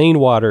 clean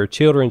water,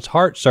 children's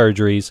heart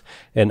surgeries,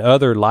 and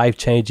other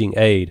life-changing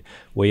aid.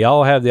 We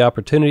all have the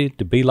opportunity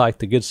to be like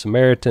the Good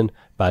Samaritan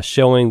by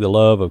showing the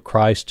love of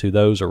Christ to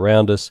those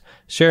around us,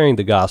 sharing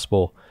the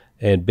gospel,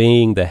 and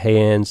being the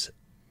hands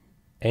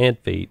and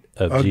feet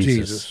of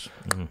Jesus.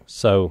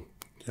 So,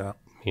 Yeah.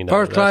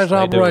 first-class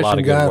they do a lot operation,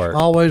 of good guys. work.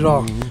 Always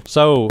are.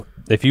 So,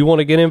 if you want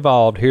to get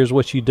involved, here's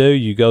what you do.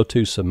 You go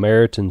to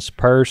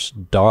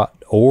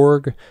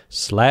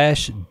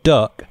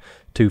SamaritansPurse.org/duck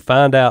to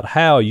find out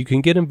how you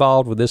can get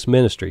involved with this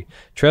ministry.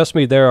 Trust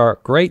me, there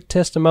are great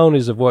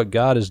testimonies of what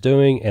God is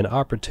doing and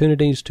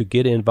opportunities to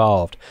get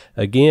involved.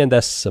 Again,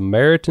 that's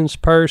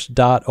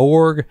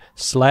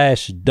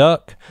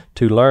SamaritansPurse.org/duck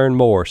to learn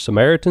more.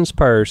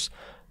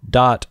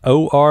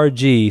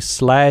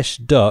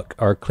 SamaritansPurse.org/duck,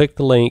 or click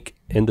the link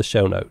in the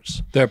show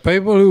notes. There are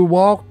people who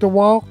walk the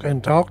walk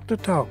and talk the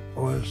talk,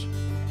 boys.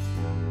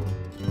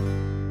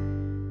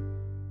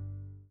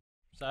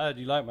 Si,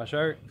 do you like my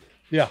shirt?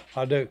 Yeah,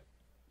 I do.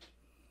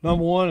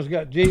 Number one has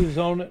got Jesus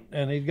on it,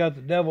 and he's got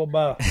the devil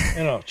by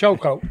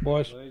chokehold,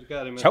 boys. Well, he's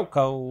got him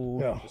Chokehold.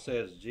 Yeah, It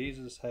says,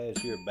 Jesus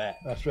has your back.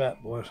 that's right,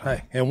 boys.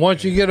 Hey, and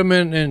once you get them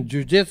in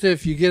jiu-jitsu,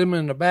 if you get them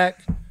in the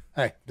back,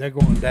 hey, they're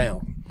going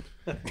down.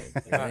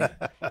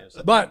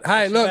 But,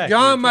 hey, look,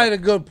 John made a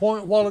good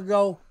point a while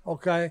ago,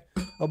 okay,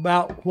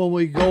 about when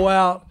we go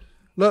out.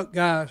 Look,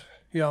 guys,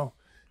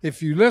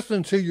 if you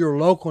listen to your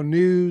local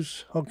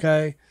news,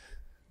 okay,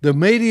 the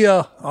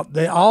media,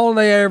 all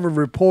they ever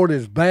report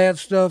is bad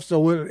stuff,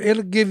 so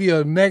it'll give you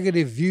a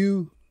negative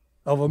view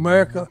of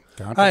America.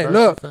 Hey,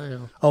 look,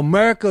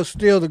 America's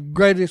still the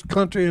greatest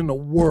country in the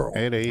world.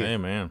 It is.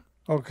 Amen.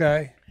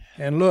 Okay,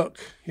 and look,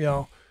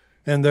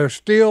 and there's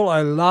still a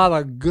lot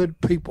of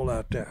good people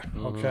out there,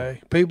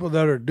 okay? People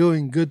that are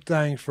doing good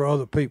things for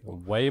other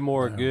people. Way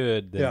more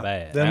good than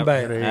bad. Than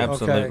bad.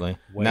 Absolutely. Okay?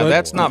 Now,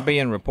 that's not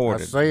being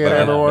reported. I see it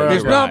everywhere.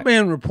 It's not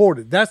being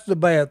reported. That's the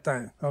bad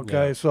thing,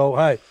 okay? Yeah. So,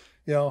 hey,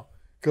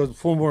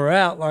 because when we're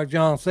out, like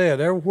John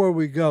said, everywhere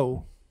we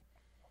go,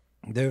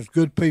 there's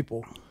good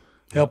people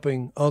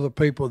helping other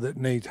people that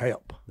need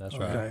help. That's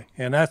right.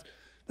 And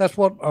that's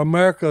what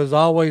America has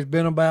always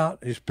been about,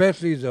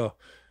 especially the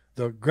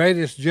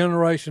greatest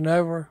generation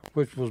ever,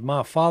 which was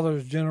my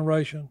father's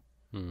generation.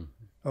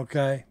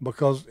 Okay,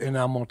 and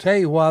I'm gonna tell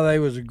you why they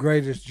was the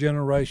greatest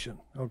generation.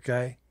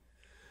 Okay,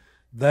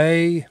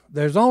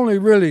 there's only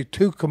really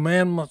 2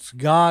 commandments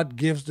God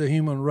gives the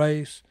human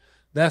race.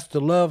 That's to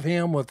love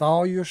Him with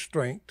all your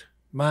strength,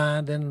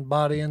 mind and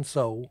body and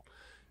soul.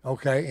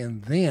 Okay,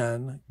 and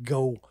then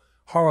go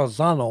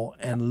horizontal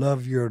and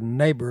love your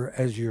neighbor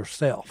as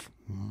yourself.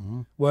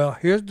 Well,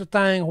 here's the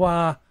thing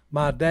why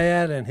my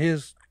dad and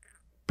his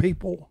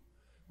people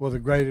were the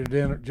greater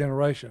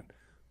generation.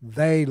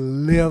 They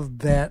lived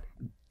that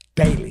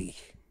daily.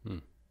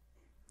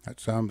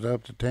 That sums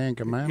up the 10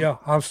 Commandments. Yeah,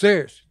 I'm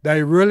serious.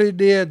 They really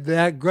did.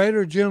 That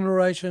greater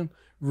generation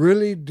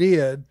really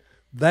did.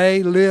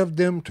 They lived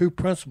them 2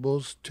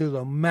 principles to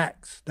the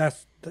max.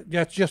 That's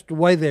just the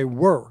way they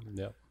were.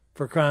 Yep.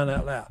 For crying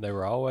out loud. They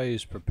were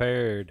always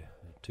prepared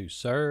to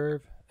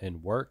serve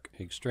and work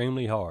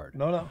extremely hard.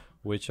 No.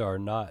 Which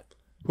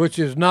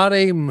is not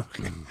even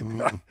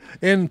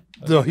in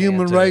the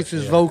human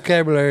race's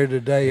vocabulary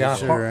today,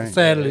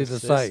 sadly to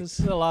say. It's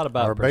a lot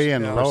about Or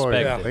being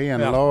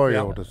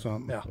loyal to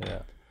something.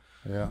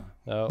 Yeah.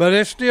 But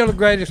it's still the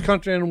greatest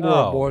country in the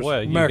world, boys.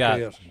 Well, America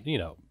you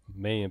is. got,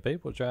 million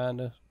people trying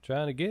to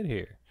get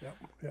here. Yeah.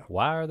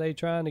 Why are they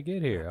trying to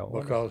get here?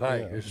 Because,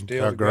 hey, it's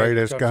still the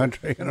greatest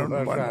country in the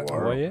world.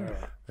 Well,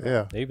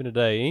 Yeah. Even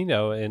today, in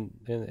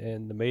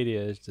the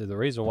media, is the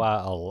reason why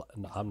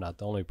I'm not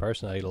the only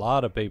person. A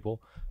lot of people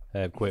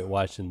have quit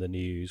watching the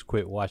news,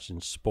 quit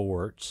watching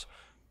sports,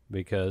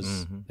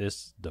 because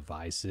it's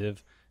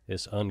divisive,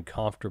 it's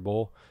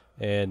uncomfortable,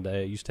 and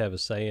they used to have a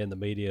saying in the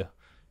media,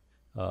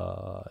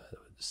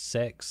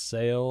 sex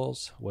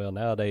sells. Well,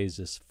 nowadays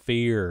it's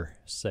fear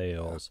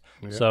sells.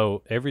 Yeah.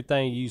 So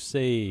everything you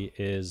see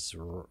is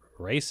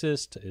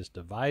racist, is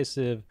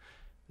divisive.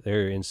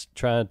 They're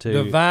trying to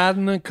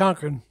dividing and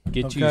conquering,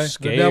 get you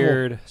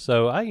scared.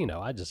 So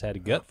I just had a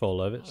gut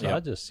full of it. So I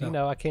just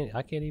I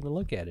can't even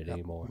look at it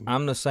anymore.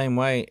 I'm the same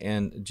way.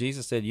 And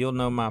Jesus said, "You'll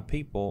know my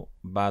people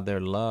by their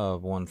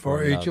love one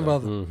for each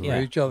other." For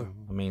each other.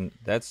 I mean,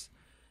 that's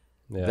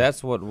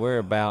what we're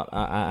about.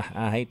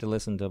 I hate to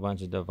listen to a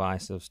bunch of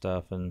divisive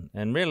stuff,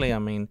 and really, I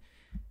mean,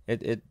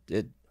 it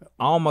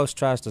almost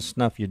tries to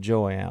snuff your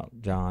joy out,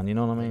 John. You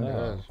know what I mean?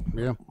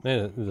 Yeah.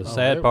 The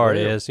sad part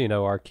is,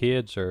 our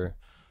kids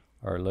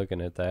are looking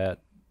at that,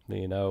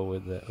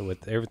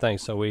 with everything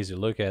so easy to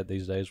look at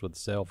these days with the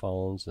cell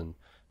phones, and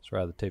it's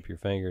rather tip your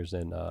fingers.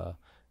 And I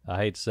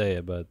hate to say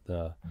it, but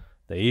the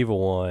evil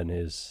one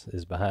is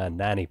behind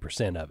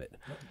 90% of it.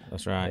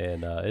 That's right.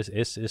 And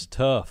it's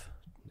tough.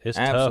 It's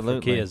Absolutely.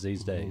 tough for kids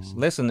these days.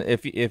 Listen,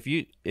 if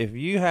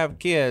you have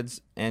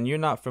kids and you're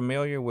not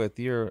familiar with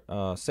your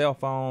cell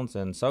phones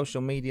and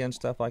social media and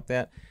stuff like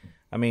that,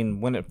 I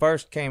mean, when it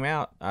first came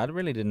out, I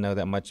really didn't know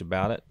that much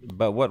about it.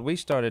 But what we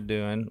started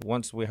doing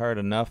once we heard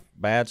enough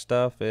bad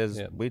stuff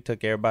is we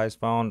took everybody's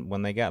phone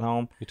when they got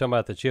home. You're talking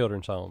about the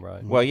children's home,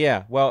 right? Well,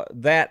 yeah. Well,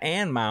 that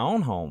and my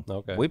own home.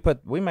 Okay.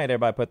 We made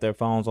everybody put their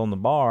phones on the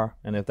bar,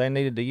 and if they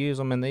needed to use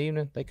them in the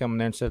evening, they come in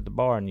there and sit at the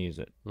bar and use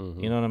it. Mm-hmm.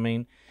 You know what I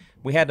mean?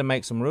 We had to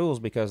make some rules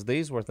because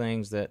these were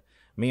things that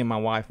me and my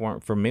wife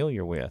weren't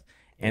familiar with.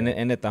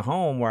 And at the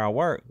home where I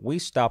work, we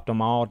stopped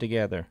them all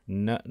together.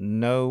 No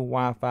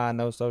Wi-Fi,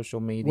 no social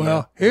media.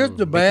 Well, here's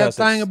the bad Because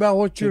thing it's about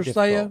what too you're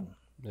saying.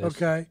 It's-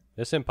 Okay,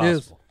 It's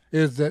impossible.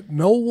 is that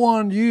no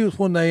one used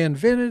when they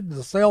invented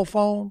the cell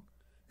phone.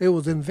 It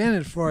was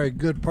invented for a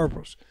good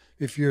purpose.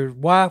 If your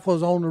wife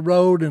was on the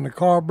road and the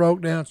car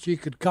broke down, she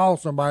could call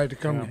somebody to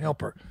come and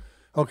help her.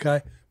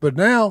 Okay, but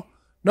now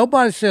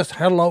nobody says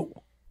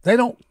hello. They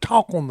don't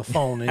talk on the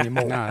phone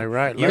anymore. No, you're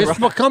right. It's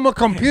become a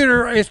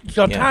computer. It's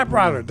a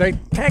typewriter. They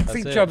text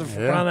each other for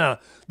crying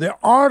out. The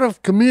art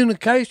of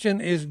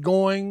communication is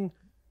going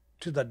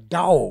to the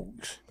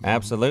dogs.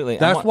 Absolutely.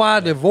 That's why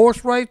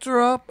divorce rates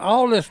are up.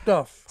 All this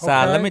stuff. Si,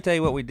 okay? let me tell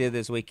you what we did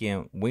this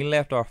weekend. We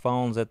left our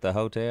phones at the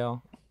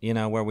hotel,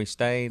 where we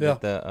stayed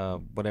at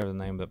the, whatever the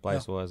name of the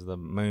place was, the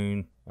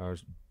Moon or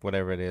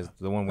whatever it is,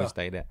 the one we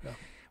stayed at. Yeah.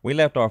 We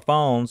left our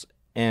phones,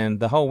 and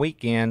the whole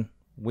weekend,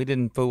 we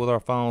didn't fool with our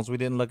phones. We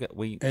didn't look at,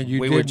 we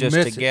were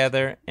just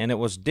together, and it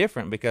was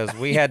different because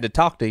we had to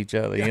talk to each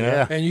other,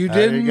 Yeah. And you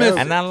didn't miss it.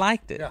 And I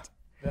liked it. Yeah.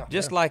 Yeah.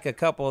 Just like a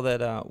couple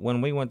that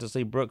when we went to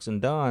see Brooks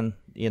and Dunn,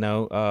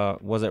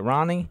 was it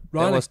Ronnie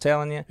that was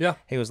telling you? Yeah.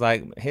 He was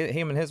like,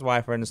 him and his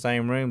wife are in the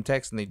same room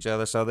texting each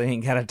other, so they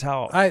ain't got to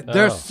talk. Hey,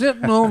 they're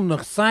sitting on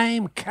the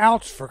same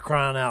couch for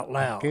crying out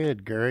loud.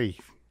 Good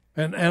grief.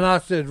 And I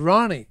said,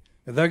 Ronnie,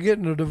 they're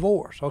getting a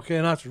divorce. Okay,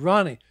 and I said,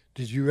 Ronnie,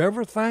 did you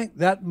ever think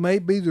that may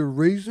be the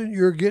reason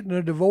you're getting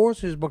a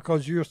divorce is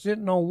because you're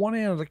sitting on one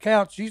end of the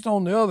couch, she's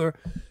on the other,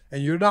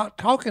 and you're not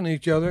talking to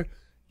each other.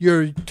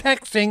 You're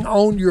texting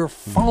on your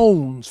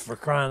phones for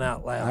crying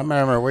out loud. I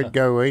remember we'd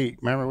go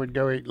eat.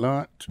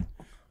 Lunch,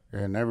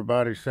 and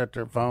everybody set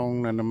their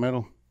phone in the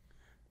middle,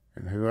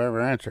 and whoever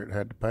answered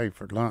had to pay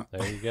for lunch.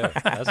 There you go.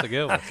 That's a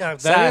good one.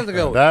 That is a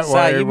good one. That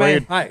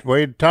way Hey.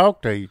 we'd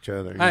talk to each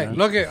other. Hey,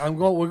 look at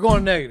we're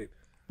going negative.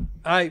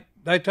 Hey,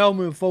 they told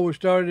me before we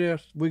started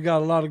this, we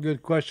got a lot of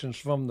good questions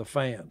from the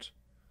fans.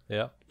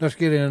 Yeah. Let's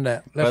get into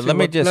that. But let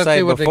me just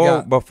say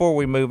before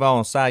we move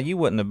on, Si, you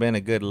wouldn't have been a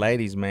good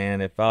ladies'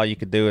 man if all you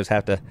could do is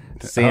have to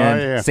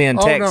send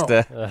text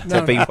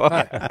to people.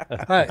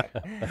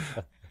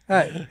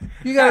 Hey,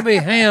 you got to be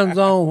hands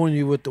on when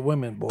you're with the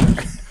women,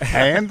 boys.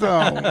 Hands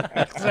on.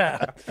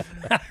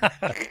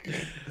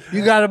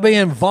 You got to be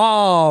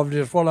involved.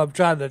 Is what I'm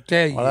trying to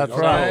tell you. Well, that's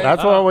right.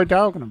 That's what we're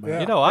talking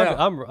about.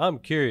 I'm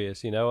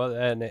curious,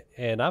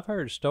 and I've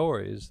heard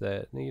stories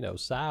that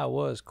Si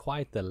was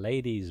quite the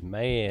ladies'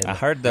 man. I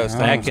heard those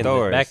same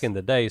stories back in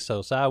the day.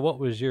 So Si, what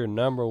was your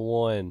number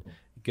one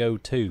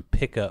go-to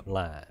pickup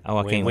line? Oh,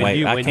 I can't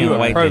wait! I can't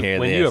wait to hear this.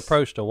 When you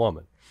approached a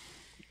woman.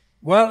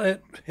 Well,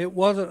 it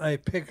wasn't a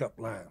pickup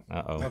line.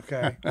 Uh-oh.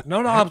 Okay.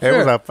 No, I'm serious.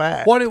 It was a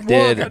fact. What it was?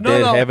 Did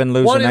heaven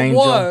lose an angel?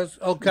 What it was?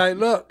 Okay,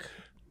 look,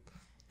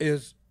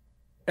 is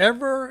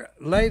every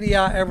lady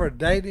I ever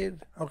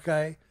dated.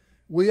 Okay,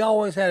 we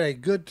always had a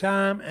good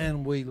time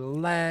and we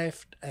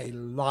laughed a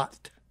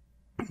lot.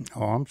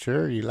 Oh, I'm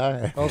sure you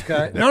laughed.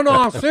 Okay. No,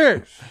 I'm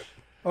serious.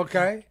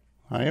 Okay.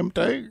 I am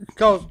too.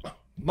 Because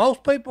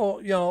most people,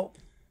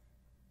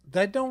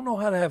 they don't know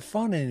how to have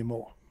fun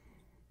anymore.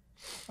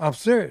 I'm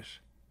serious.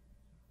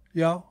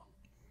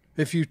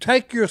 If you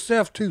take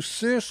yourself too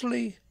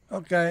seriously,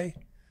 okay,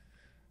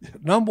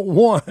 number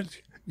one,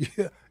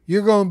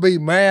 you're going to be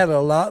mad a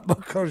lot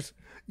because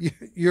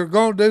you're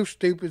going to do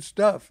stupid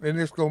stuff and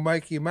it's going to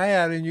make you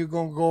mad and you're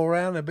going to go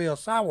around and be a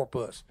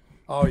sourpuss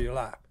all your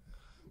life.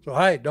 So,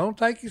 hey, don't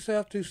take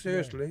yourself too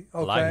seriously,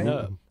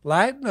 okay?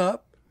 Lighten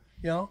up.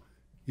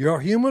 You're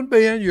a human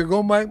being. You're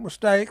going to make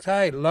mistakes.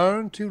 Hey,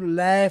 learn to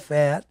laugh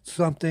at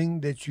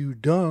something that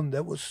you've done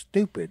that was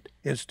stupid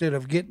instead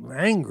of getting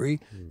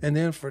angry. And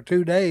then for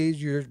 2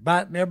 days, you're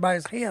biting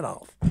everybody's head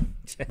off.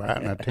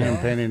 Biting a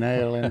 10-penny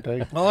nail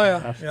into. Oh,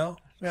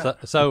 yeah.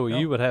 So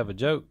you would have a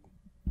joke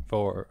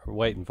for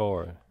waiting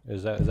for her.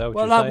 Is that what you're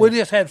saying? Well, we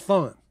just had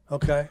fun,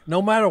 okay?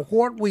 No matter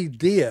what we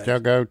did. Y'all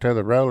go to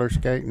the roller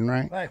skating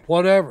rink? Hey,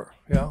 whatever,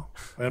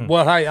 And,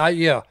 well, hey,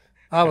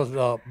 I was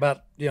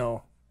about,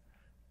 no,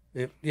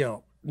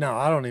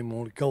 I don't even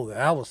want to go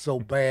there. I was so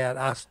bad,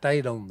 I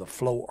stayed on the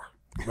floor.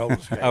 Roller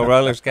skating. Oh,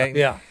 roller skating?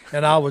 Yeah,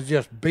 and I was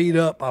just beat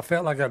up. I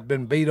felt like I'd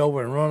been beat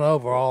over and run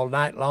over all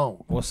night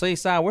long. Well, see,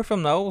 Si, we're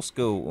from the old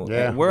school.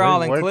 Yeah, we're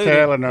all included. We're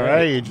telling our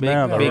age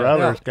now, the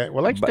roller skate.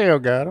 Well, they still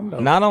got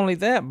them. Not only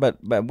that, but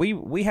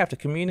we have to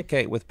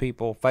communicate with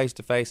people face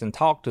to face and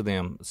talk to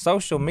them.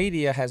 Social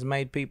media has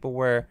made people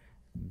where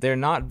they're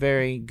not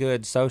very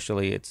good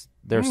socially.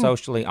 They're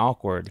socially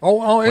awkward.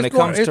 When it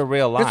comes to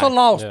real life. It's a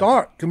lost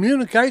art.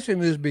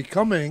 Communication is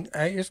becoming,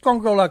 it's going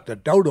to go like the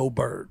dodo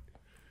bird.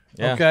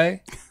 Yeah.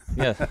 Okay?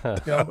 Yeah.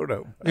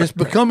 It's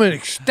becoming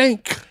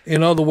extinct,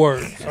 in other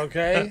words.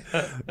 Okay?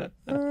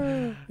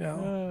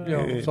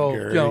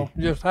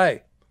 Just,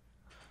 hey.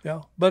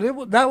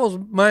 But that was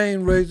the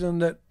main reason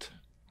that,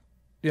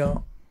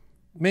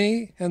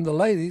 me and the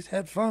ladies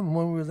had fun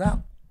when we was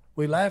out.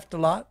 We laughed a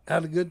lot,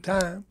 had a good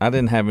time. I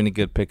didn't have any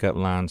good pickup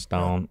lines,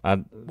 Stone. I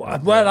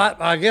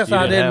guess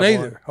I didn't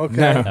either. Okay,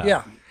 No.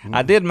 yeah.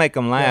 I did make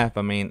them laugh.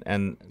 I mean,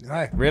 and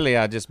Right. really,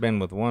 I just been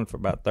with one for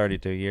about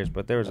 32 years,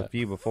 but there was a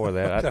few before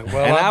that.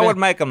 Well, I would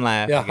make them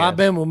laugh. Yeah, I've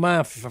been with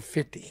mine for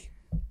 50.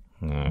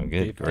 Oh,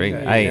 good grief.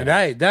 And Hey,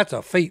 hey, that's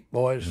a feat,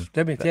 boys.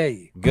 Let me tell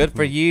you. good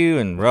for you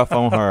and rough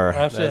on her.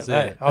 That's it.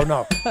 Hey, oh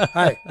no.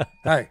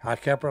 hey, I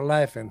kept her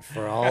laughing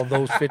for all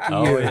those 50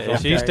 Oh, years. and okay?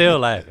 she's still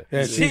laughing.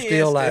 Yeah, She she's is still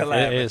still laughing.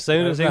 laughing. As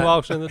soon as he That's right.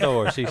 walks in the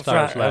door, she That's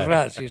starts right. That's laughing.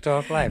 right. She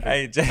starts laughing.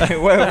 Hey, Jay,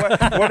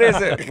 what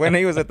is it when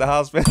he was at the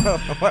hospital?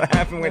 What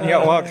happened when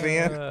y'all walked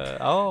in?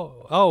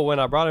 When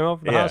I brought him home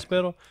from the Yeah.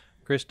 hospital,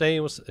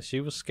 Christine was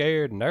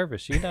scared and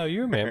nervous. You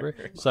remember.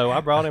 So I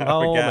brought him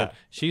home, and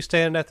she's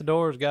standing at the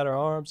doors, got her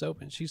arms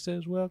open. She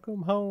says,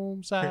 "Welcome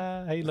home, Si."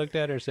 He looked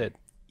at her and said,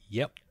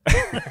 "Yep."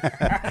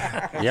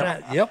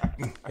 Yep.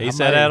 He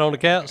sat out on the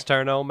couch,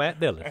 turned on Matt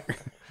Dillon.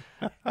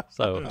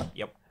 So,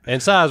 Yep.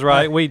 And Si's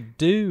right. We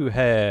do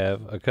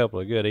have a couple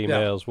of good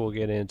emails we'll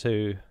get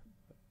into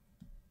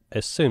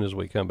as soon as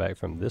we come back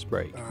from this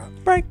break.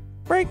 Break.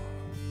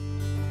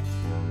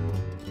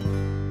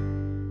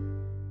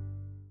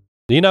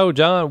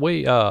 John,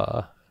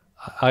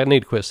 I need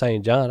to quit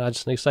saying John. I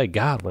just need to say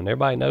Godwin.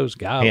 Everybody knows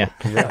Godwin.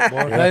 Yeah.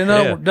 Boy, they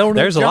know. Don't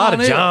There's a lot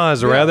of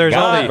Johns around.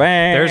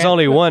 There's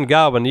only one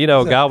Godwin.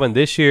 Godwin,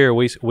 this year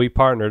we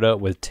partnered up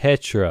with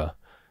Tetra.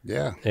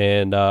 Yeah.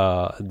 And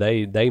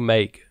they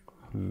make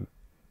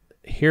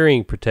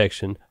hearing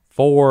protection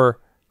for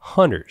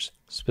hunters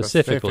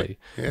specifically.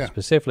 Yeah.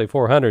 Specifically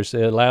for hunters.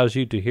 It allows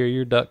you to hear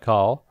your duck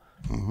call,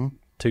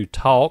 to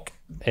talk.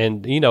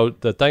 And,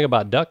 the thing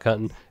about duck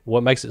hunting,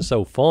 what makes it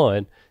so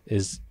fun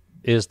is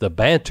the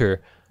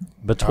banter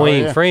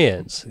between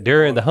friends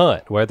during the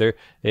hunt, whether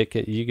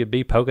you could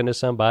be poking at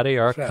somebody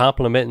or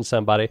complimenting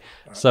somebody.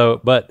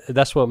 So, but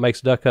that's what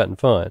makes duck hunting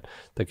fun,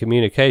 the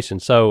communication.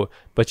 So,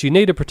 but you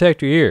need to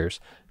protect your ears.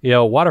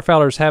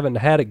 Waterfowlers haven't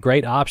had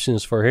great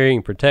options for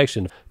hearing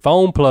protection.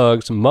 Foam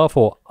plugs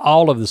muffle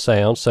all of the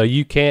sounds, so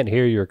you can't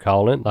hear your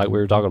calling, like we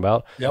were talking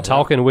about,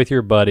 talking with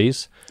your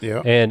buddies.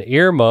 Yep. And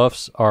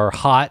earmuffs are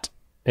hot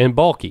and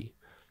bulky.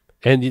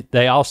 And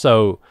they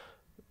also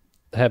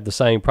have the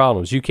same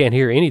problems. You can't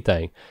hear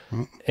anything.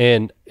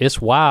 And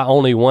it's why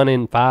only 1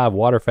 in 5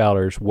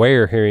 waterfowlers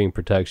wear hearing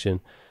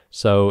protection.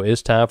 So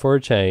it's time for a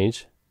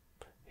change.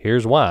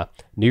 Here's why.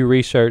 New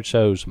research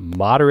shows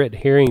moderate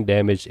hearing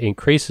damage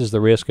increases the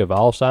risk of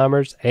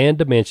Alzheimer's and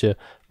dementia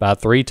by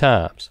 3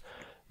 times.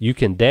 You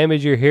can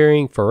damage your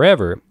hearing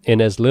forever in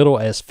as little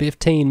as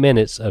 15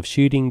 minutes of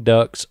shooting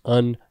ducks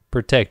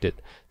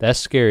unprotected. That's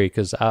scary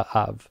because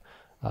I've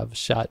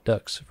shot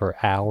ducks for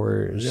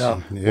hours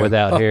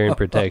without hearing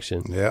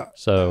protection. Yeah.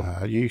 So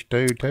I used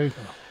to too.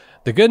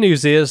 the good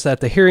news is that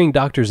the hearing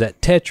doctors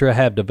at Tetra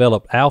have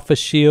developed Alpha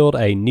Shield,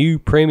 a new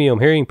premium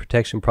hearing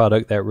protection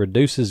product that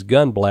reduces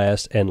gun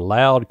blast and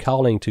loud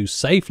calling to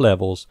safe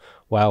levels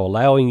while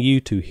allowing you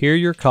to hear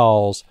your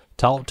calls,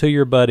 talk to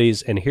your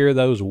buddies, and hear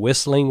those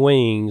whistling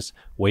wings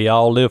we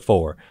all live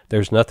for.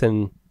 There's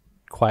nothing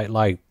quite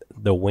like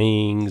the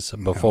wings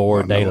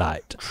before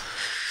daylight.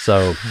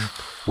 So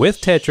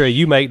with Tetra,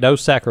 you make no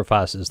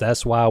sacrifices.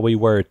 That's why we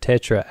wear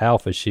Tetra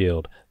Alpha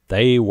Shield.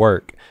 They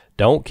work.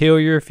 Don't kill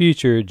your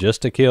future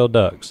just to kill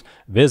ducks.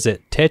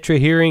 Visit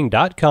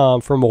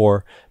tetrahearing.com for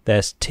more.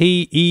 That's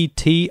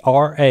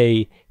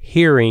TETRA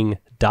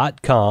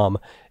hearing.com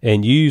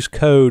and use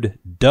code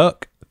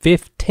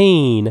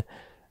DUCK15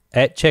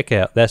 at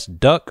checkout. That's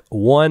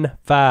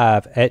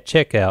DUCK15 at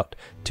checkout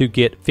to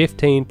get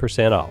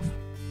 15% off.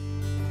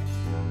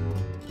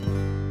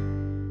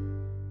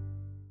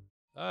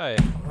 All right.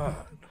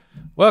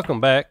 Welcome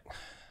back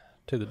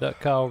to the Duck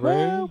Call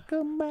Room.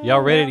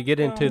 Y'all ready to get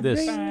into this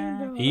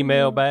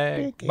email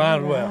bag? Might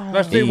as well.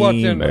 Let's see what's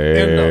in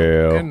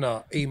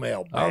the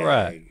email bag. All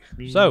right.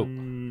 So,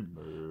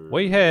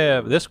 we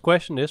have this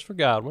question is for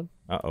Godwin.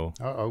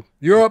 Uh-oh.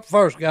 You're up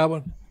first,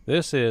 Godwin.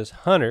 This is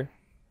Hunter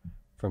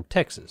from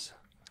Texas.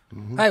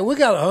 Hey, we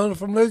got a hunter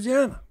from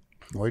Louisiana.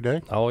 We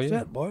do. Oh, That's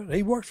yeah. it, boy.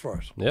 He works for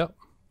us. Yep.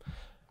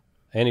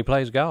 And he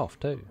plays golf,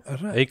 too.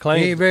 That's right. He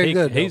claims He ain't very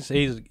good, though.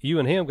 he's you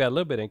and him got a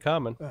little bit in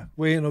common.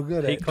 We ain't no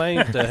good He at it.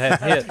 claims to have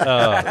hit,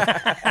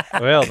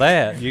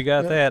 you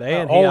got that.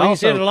 And he He's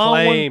also hit a long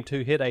one? claimed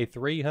to hit a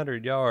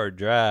 300-yard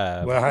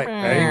drive, Well, hey,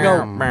 there you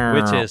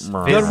go. which is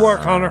Good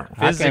work, Hunter.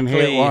 I can hit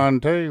physically- one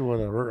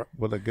too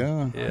with a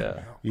gun.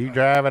 Yeah. You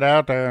drive it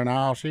out there and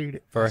I'll shoot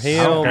it. For I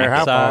him, don't care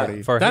how far it Si,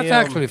 is. That's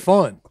actually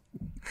fun.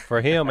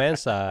 for him and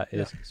Si,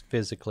 it's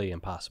physically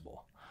impossible.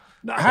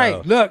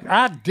 Hey, look,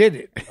 I did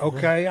it.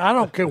 Okay, I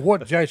don't care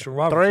what Jason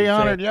Robertson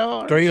 300 said.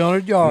 yards.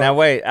 300 yards. Now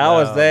wait, I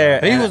was there.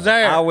 He and was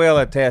there. I will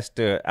attest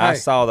to it. I Hey.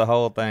 saw the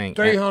whole thing.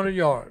 300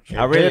 yards.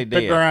 I really Hit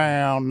the did.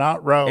 ground,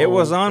 not roll. It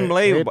was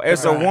unbelievable.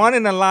 It's a ground. one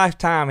in a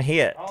lifetime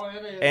hit.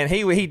 And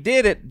he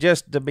did it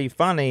just to be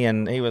funny,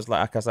 and he was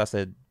like, because I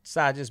said, Si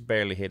just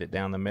barely hit it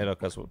down the middle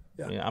because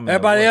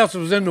Everybody else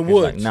was in the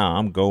woods. Like, no,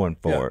 I'm going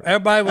for it.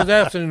 Everybody was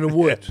out in the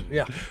woods.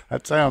 Yeah.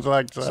 That sounds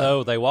like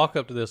So they walk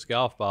up to this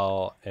golf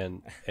ball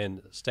and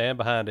stand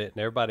behind it,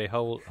 and everybody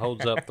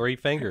holds up 3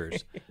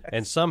 fingers,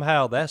 and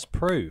somehow that's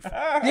proof.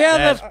 Yeah,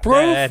 that's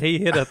proof. That he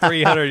hit a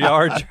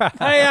 300-yard drive.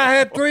 Hey, I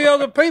had 3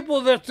 other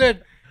people that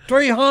said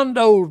 3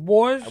 hondos,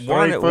 boys.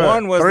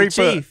 One was the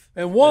chief.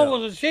 And one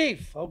was a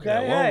chief.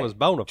 Okay. Yeah, one was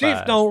bona fide.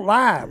 Chiefs don't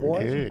lie,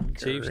 boys. Good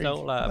Chiefs grief.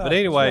 don't lie. But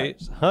anyway,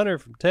 Hunter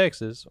from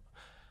Texas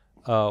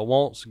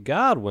wants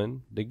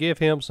Godwin to give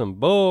him some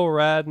bull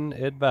riding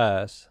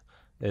advice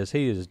as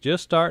he is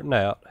just starting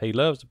out. He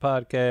loves the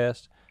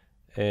podcast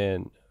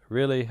and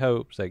really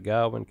hopes that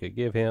Godwin could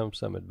give him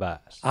some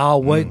advice.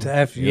 I'll wait till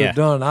after you're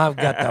done. I've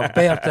got the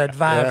best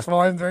advice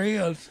for him there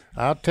is.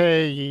 I'll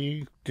tell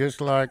you,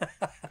 just like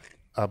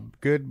a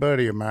good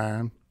buddy of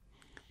mine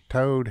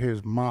told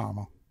his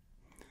mama,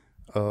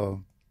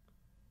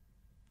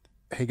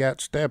 he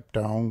got stepped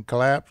on,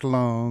 collapsed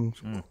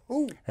lungs,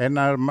 in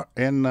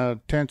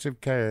intensive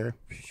care,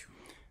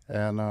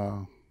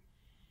 and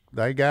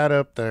they got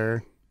up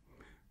there,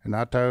 and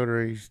I told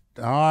her he's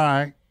all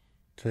right.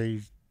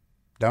 He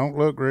don't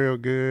look real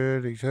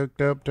good. He's hooked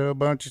up to a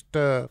bunch of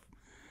stuff,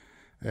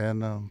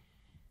 and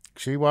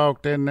she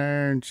walked in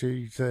there and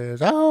she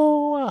says,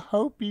 "Oh, I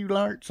hope you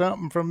learned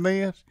something from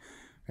this."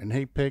 And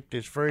he picked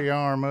his free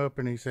arm up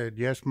and he said,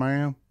 "Yes,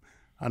 ma'am.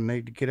 I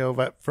need to get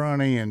over that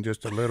front end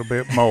just a little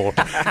bit more."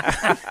 That's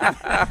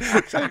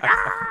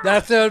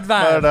the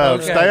advice.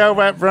 But stay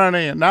over that front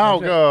end.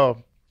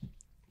 No,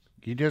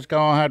 you just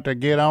gonna have to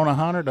get on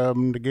 100 of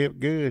them to get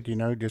good.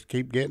 Just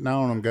keep getting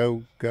on them.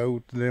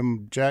 Go to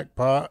them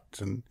jackpots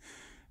and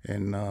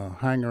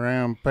hang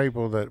around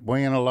people that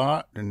win a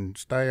lot and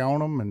stay on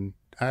them and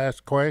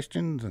ask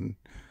questions and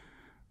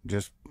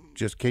just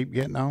keep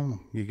getting on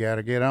them. You got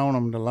to get on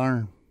them to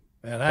learn.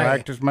 And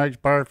Practice makes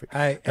perfect.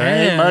 Hey,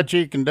 there ain't much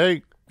you can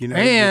do.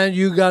 And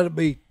you got to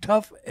be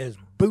tough as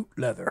boot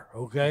leather,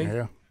 okay?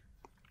 Yeah.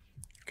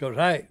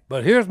 Because,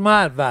 but here's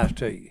my advice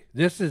to you.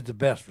 This is the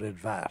best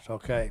advice,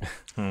 okay?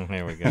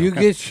 Here we go. You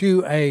get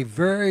you a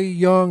very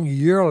young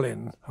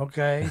yearling,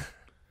 okay?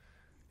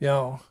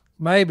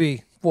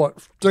 Maybe,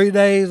 3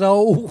 days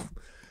old?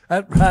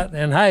 That's right.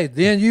 And, hey,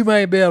 then you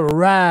may be able to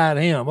ride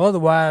him.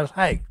 Otherwise,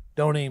 hey,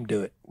 don't even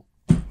do it.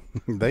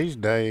 These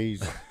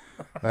days,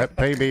 that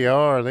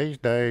PBR,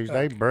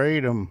 they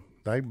breed them.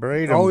 They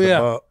breed them. Oh, yeah.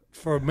 Buck.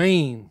 For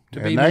mean.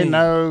 And they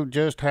know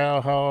just how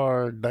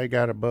hard they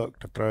got a buck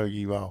to throw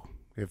you off.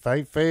 If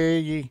they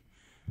feel you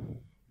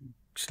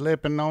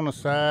slipping on the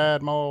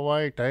side more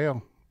weight,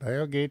 they'll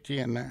get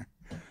you in there.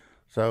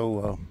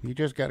 So you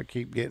just got to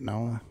keep getting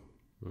on.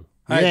 You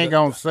ain't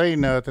going to see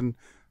nothing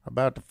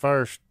about the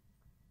first,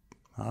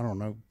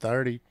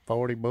 30,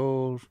 40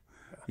 bulls.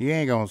 You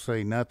ain't going to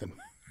see nothing.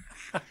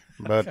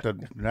 But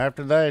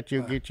after that,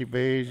 you'll get your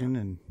vision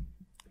and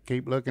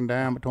keep looking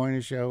down between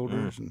his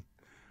shoulders and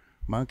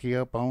monkey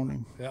up on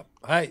him. Yep.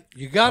 Hey,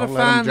 you got to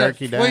find that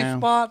sweet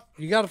spot.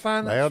 You got to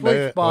find that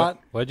sweet spot.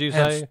 What'd you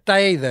and say?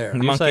 Stay there.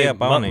 Monkey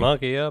up on him.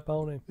 Monkey up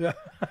on him.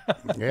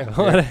 Yeah.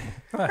 Hold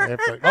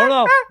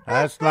on.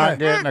 That's not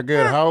getting a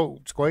good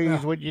hold.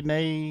 Squeeze with your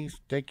knees.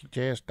 Stick your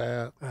chest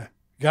out.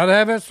 Got to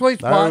have that sweet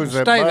spot and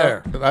stay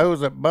there.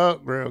 Those that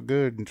buck real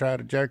good and try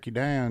to jerk you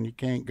down, you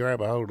can't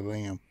grab a hold of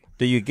them.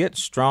 Do you get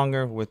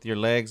stronger with your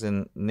legs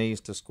and knees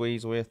to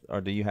squeeze with,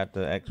 or do you have to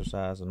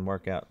exercise and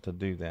work out to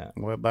do that?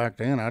 Well, back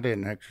then I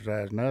didn't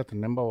exercise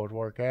nothing. Them boys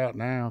work out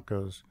now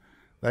because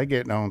they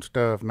getting on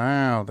stuff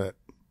now that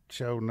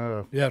sure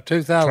enough. Yeah,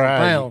 2,000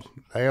 pounds.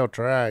 They'll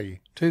try you.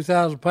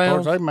 2,000 Of pounds.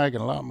 course, they're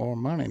making a lot more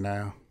money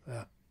now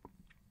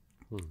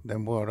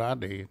than what I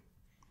did.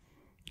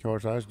 Of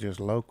course, I was just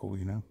local,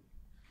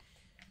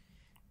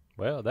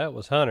 Well, that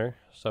was Hunter.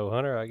 So,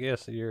 Hunter, I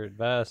guess your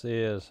advice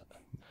is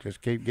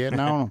just keep getting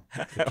on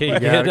them. keep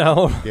getting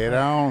on. Get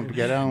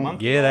on.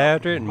 Get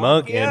after it and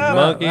monkey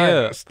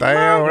up. Stay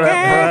over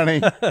that funny.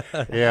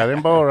 Yeah,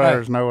 them bull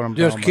riders know what I'm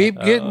just talking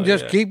about.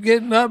 Keep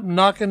getting up and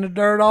knocking the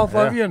dirt off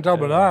of you and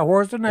talking about, all right,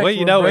 where's the next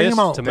one? Bring him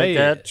on. To Take me,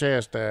 that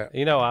chest out.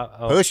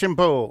 I Push and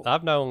pull.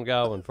 I've known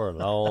Godwin for a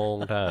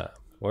long time.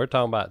 We're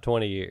talking about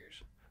 20 years.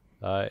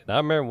 All right. And I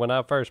remember when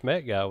I first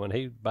met Godwin,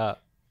 he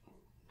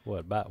was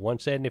about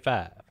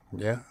 175.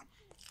 Yeah.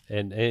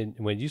 And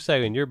when you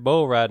say in your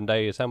bull riding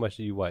days, how much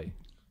do you weigh?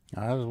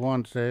 I was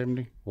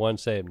 170.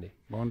 170.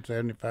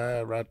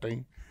 175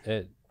 right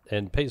there.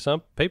 And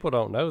some people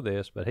don't know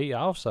this, but he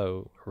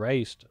also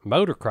raced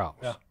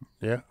motocross.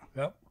 Yeah.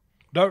 Yep.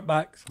 Dirt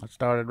bikes. I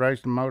started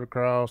racing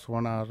motocross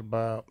when I was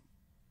about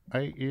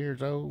 8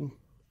 years old.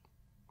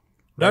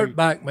 Dirt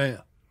bike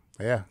man.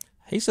 Yeah.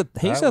 He's a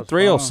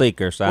thrill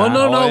seeker, Si. Well,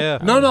 no.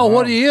 Yeah.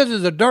 What he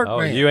is a dirt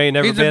man. You ain't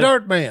never He's been a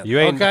dirt man. You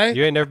ain't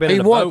never been in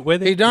a boat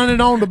with him. He done it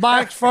on the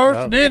bikes first,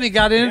 and then he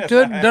got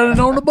into it and done it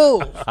on the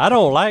bulls. I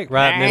don't like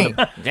riding in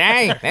a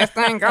Jay, this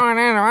thing going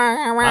in.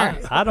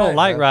 I don't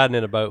like riding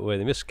in a boat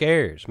with him. It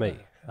scares me.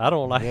 I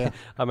don't like.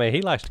 I mean,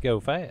 he likes to go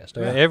fast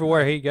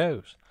everywhere he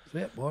goes.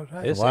 That's it, boy.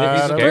 He's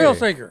a thrill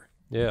seeker.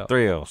 Yeah.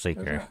 thrill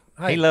seeker.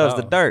 Hey, He loves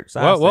the dirt.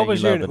 So What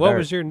was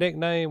your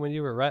nickname when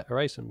you were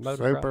racing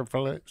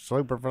motocross?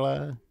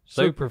 Superfly.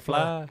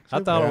 Superfly. I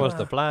thought it was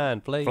the Flying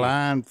Flea.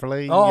 Flying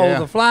Flea. Oh, yeah.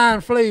 the Flying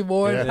Flea,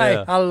 boy. Yeah.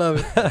 Hey, I love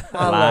it.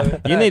 I love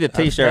it. You need a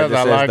T-shirt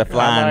that says the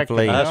Flying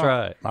Flea. That's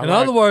right. I In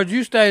like- other words,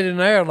 you stayed in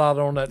the air a lot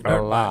on that a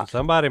dirt lot. bike.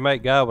 Somebody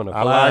make Godwin a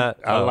I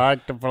flying.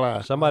 like to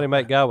fly. Somebody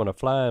make Godwin a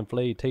Flying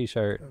Flea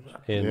T-shirt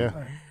in Yeah.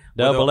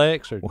 double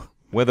X or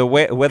with a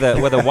white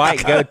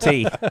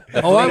goatee.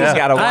 Oh, He's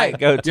got a white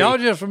goatee. Y'all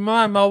just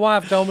remind my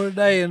wife told me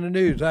today in the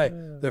news. Hey,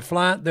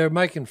 they're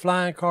making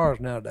flying cars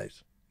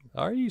nowadays.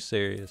 Are you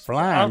serious?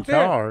 Flying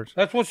cars.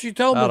 That's what she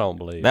told me. I don't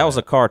believe That was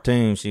a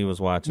cartoon she was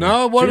watching.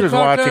 No, it She wasn't was a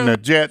cartoon. watching the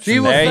Jetsons. She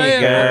was There you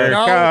saying, go. Here it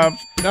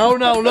comes.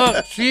 no.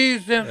 Look,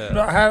 she's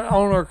had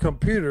on her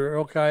computer,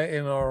 okay,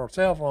 in her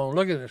cell phone,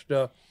 looking at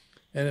stuff,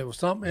 and it was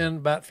something in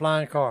about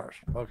flying cars.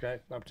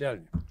 Okay, I'm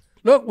telling you.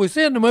 Look, we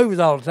see in the movies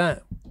all the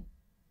time.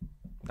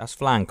 That's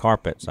flying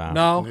carpets.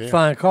 No,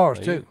 flying cars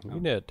too. You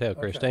need to tell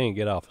Christine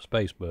get off of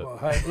Facebook. Well,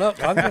 hey,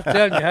 look, I'm just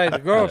telling you. Hey, the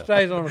girl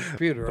stays on the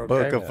computer. Okay.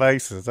 Book of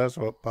Faces. That's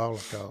what Paula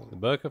called The it.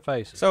 Book of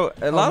Faces. So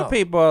a lot of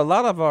people, a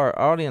lot of our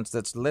audience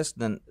that's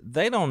listening,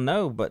 they don't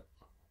know, but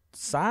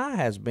Si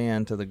has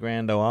been to the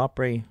Grand Ole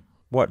Opry,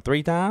 what,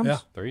 3 times? Yeah.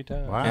 3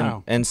 times.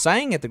 Wow. And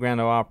sang at the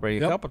Grand Ole Opry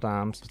Yep. a couple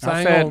times.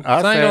 Sang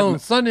I said- on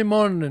Sunday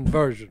morning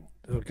version,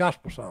 the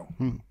gospel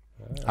song.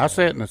 I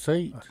sat in the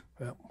seats.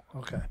 Yep.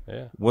 Okay.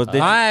 Yeah.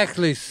 I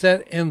actually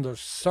sat in the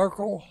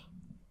circle,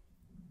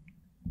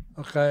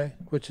 okay,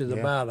 which is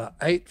about an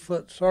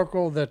 8-foot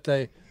circle that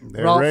they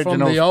brought from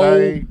the original old.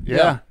 stage,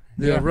 yeah.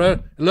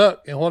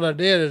 Look, and what I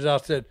did is I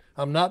said,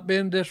 I'm not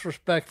being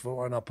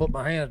disrespectful, and I put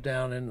my hands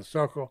down in the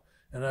circle,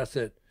 and I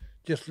said,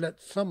 just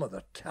let some of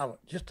the talent,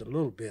 just a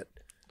little bit,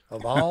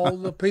 of all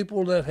the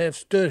people that have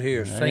stood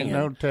here Ain't singing,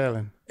 no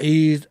telling.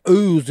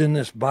 oozed in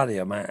this body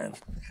of mine.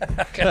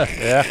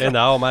 And the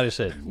Almighty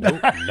said, nope,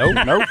 nope.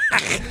 Nope.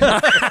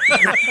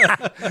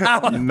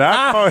 No.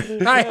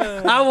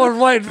 I was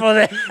waiting for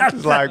that.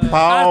 It's like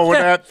Paul with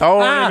that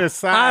thorn in his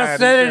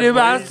side.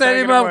 I set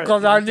him up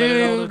because I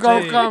knew he was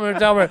going to come and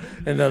tell me.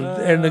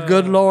 And the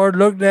good Lord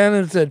looked down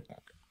and said,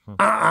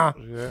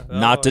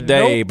 Not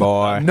today,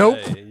 boy. nope.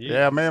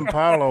 Yeah, me and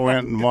Paula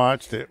went and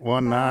watched it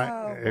one night.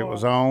 It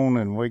was on,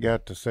 and we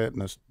got to sit in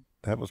this.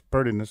 That was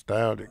pretty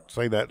nostalgic.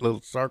 See that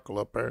little circle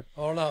up there?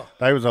 Oh, no.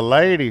 There was a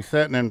lady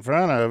sitting in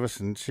front of us,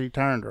 and she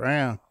turned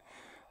around,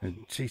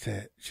 and she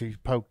said, she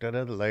poked that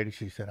other lady.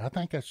 She said, I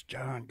think that's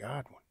John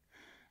Godwin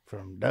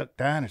from Duck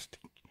Dynasty.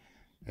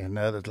 And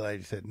the other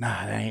lady said,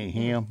 nah, that ain't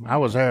him. I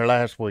was there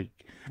last week.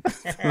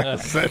 I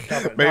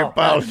said, me and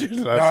Paula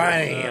just,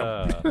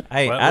 I said,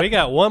 Hey, Well, we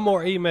got one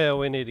more email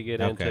we need to get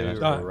Okay, into that's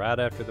right. right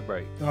after the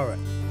break. All right.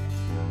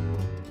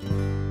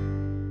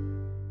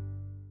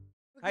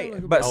 Hey,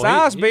 but Oh,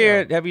 Si's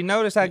beard, have you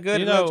noticed how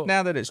good you it looks know-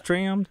 now that it's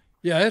trimmed?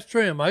 Yeah, it's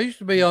trim. I used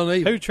to be on the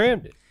Who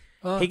trimmed it?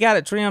 He got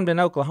it trimmed in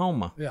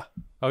Oklahoma. Yeah.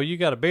 Oh, you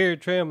got a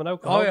beard trim in Oh,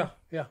 Oklahoma?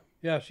 yeah.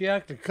 Yeah. She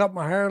actually cut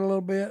my hair a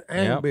little bit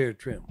and Yep. beard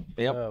trim.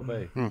 Yep. Oh,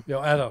 baby. You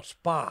know, at a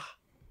spa.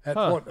 At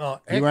Huh.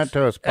 what? You went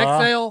to a spa?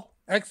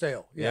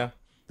 XL. Yeah.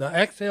 The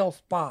XL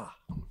spa.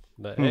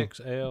 The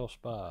XL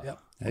Spa. Yep.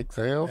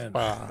 XL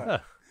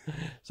Spa.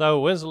 So,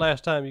 when's the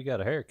last time you got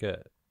a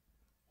haircut?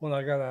 When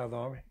I got out of the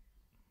Army.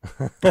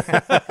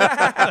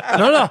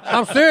 No,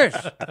 I'm serious.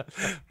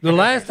 The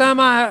last time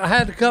I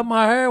had to cut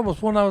my hair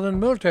was when I was in the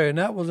military, and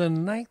that was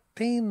in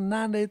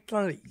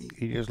 1993.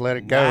 You just let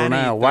it go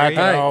now. Whack it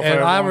Hey, off and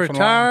every I once in a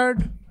while.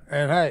 retired,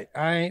 and hey,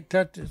 I ain't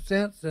touched it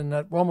since. And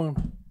that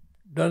woman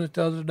done it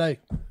the other day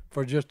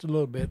for just a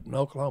little bit in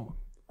Oklahoma.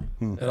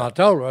 And I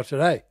told her, I said,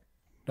 hey,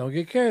 don't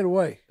get carried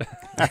away.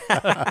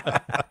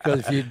 Because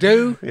if you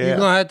do, you're going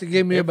to have to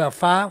give me about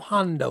 5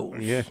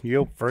 hondos. Yeah,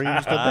 you'll freeze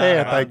to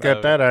death. They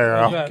cut that hair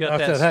off. Right. Cut I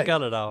that said, hey.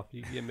 skullet off.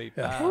 You give me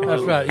five.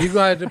 That's right. You're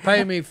going to have to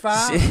pay me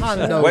 5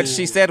 hondos. What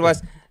she said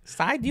was,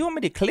 Si, do you want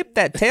me to clip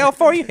that tail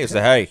for you? He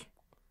said, hey,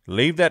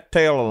 leave that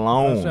tail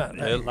alone. That's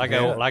right.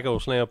 Yeah, like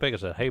old Slim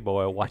Pickens said, hey,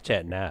 boy, watch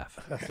that knife.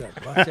 That's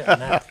right. Watch that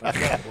knife. That's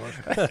right,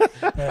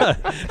 boy.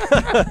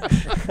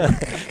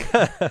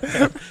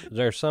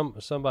 There's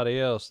somebody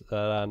else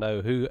that I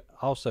know who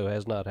also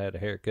has not had a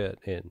haircut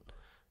in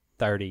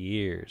 30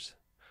 years.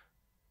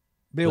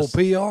 Bill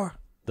PR.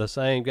 The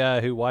same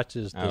guy who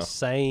watches the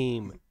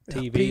same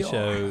TV PR.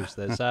 shows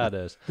that Si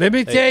does. Let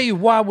me tell you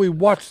why we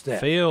watched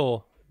that.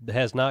 Phil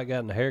has not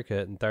gotten a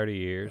haircut in 30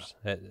 years.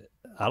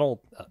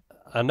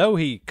 I know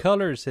he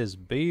colors his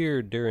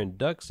beard during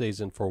duck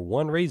season for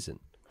one reason.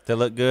 To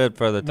look good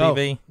for the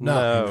TV?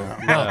 No.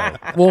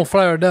 Won't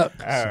flare a duck.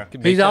 He's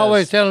Because-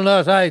 always telling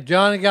us, hey,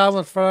 Johnny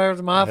Godwin's flares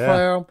them, I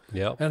flare them.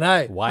 Yep. And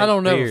hey, White I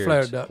don't never beards. flare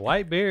a duck.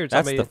 White beards.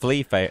 That's I mean, the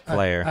flea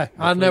flare. Hey,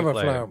 I never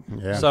flare. flare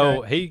them. Yeah.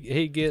 So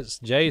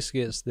Jace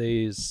gets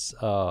these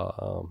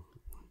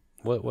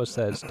what's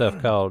that stuff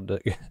called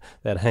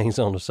that hangs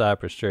on the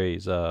cypress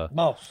trees?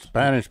 Moss.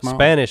 Spanish moss.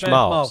 Spanish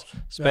moss.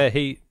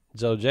 moss.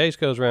 So Jace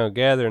goes around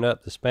gathering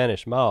up the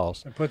Spanish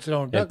moss And puts it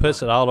on a duck. and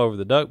puts it all over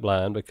the duck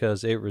blind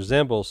because it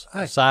resembles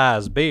Hey.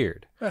 Si's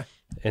beard Hey.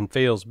 and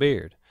Phil's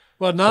beard.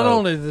 Well, not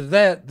only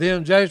that,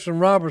 then Jason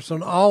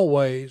Robertson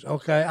always,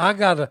 I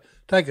got to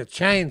take a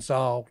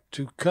chainsaw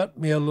to cut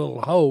me a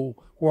little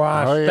hole where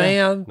I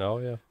stand. Oh,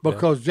 yeah.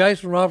 Because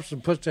Jason Robertson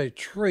puts a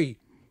tree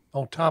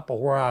on top of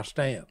where I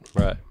stand.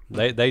 Right.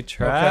 They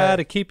try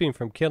to keep him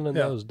from killing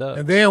those ducks.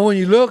 And then when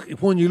you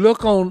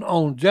look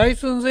on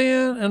Jason's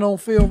end and on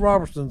Phil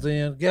Robertson's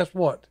end, guess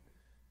what?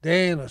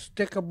 There ain't a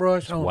stick of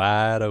brush on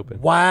wide open.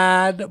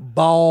 Wide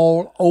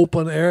ball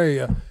open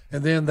area.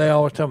 And then they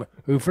always tell me,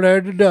 who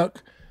flared the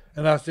duck?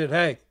 And I said,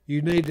 hey,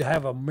 you need to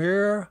have a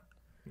mirror,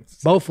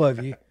 both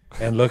of you,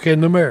 and look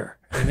in the mirror.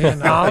 And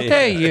then I'll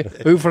tell you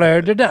who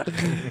flared the duck.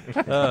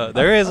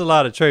 There is a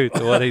lot of truth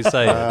to what he's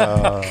saying.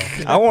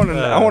 I want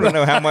to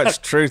know how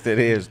much truth it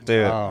is to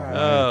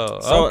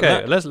it.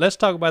 Okay. Let's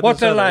talk about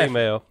this other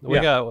email. We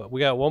Yeah.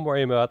 got one more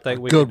email. I think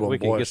we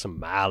can get some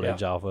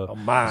mileage off of.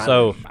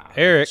 So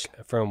Eric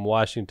from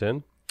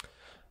Washington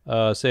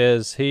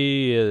says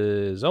he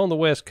is on the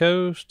West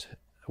Coast.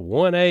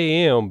 1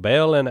 a.m.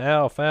 baling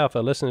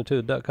alfalfa, listening to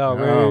the Duck Call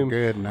Room. Oh,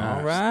 good night.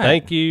 All right.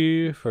 Thank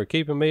you for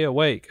keeping me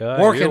awake.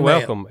 Working You're man.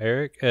 welcome,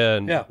 Eric.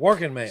 And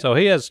Working man. so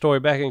he has a story.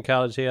 Back in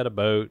college, he had a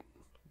boat,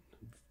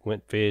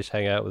 went fish,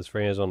 hang out with his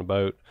friends on the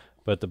boat,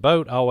 but the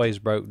boat always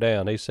broke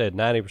down. He said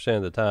 90%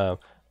 of the time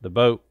the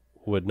boat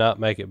would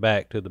not make it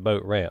back to the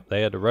boat ramp.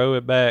 They had to row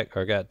it back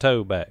or got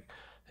towed back.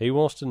 He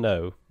wants to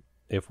know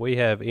if we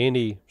have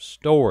any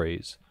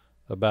stories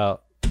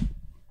about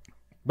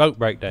boat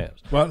breakdowns.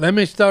 Well, let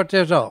me start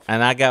this off.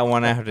 And I got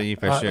one after you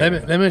for sure.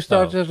 Let me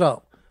start this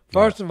off.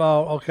 First of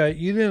all,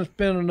 you didn't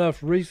spend enough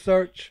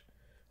research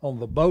on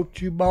the boat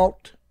you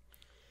bought.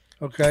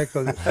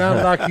 Because it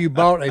sounds like you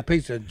bought a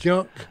piece of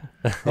junk.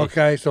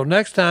 So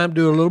next time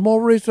do a little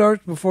more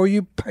research before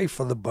you pay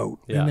for the boat.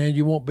 Yeah. And then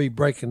you won't be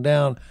breaking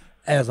down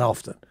as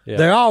often. Yeah.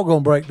 They're all going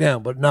to break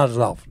down, but not as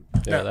often.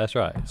 Yeah, that's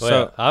right.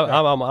 Well,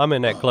 I'm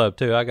in that club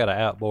too. I got an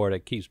outboard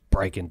that keeps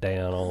breaking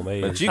down on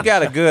me. But you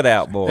got a good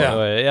outboard.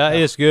 Yeah,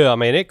 it's good. I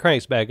mean, it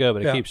cranks back up,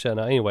 but it keeps shutting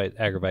out. Anyway, it's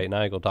aggravating.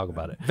 I ain't gonna talk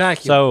about it.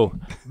 Vacuum. So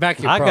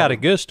Vacuum I got a problem.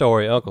 good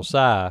story. Uncle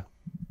Si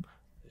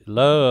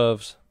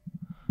loves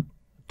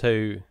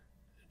to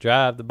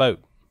drive the boat.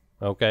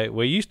 Okay,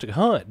 we used to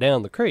hunt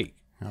down the creek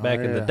back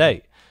in the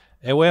day,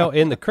 and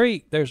in the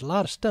creek there's a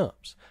lot of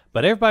stumps.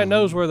 But everybody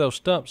knows where those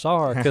stumps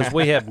are because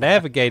we have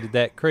navigated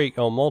that creek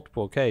on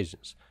multiple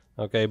occasions.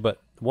 Okay, but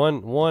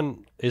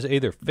one is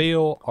either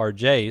Phil or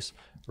Jace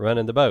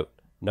running the boat.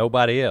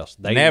 Nobody else.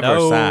 They Never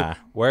know Si.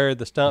 where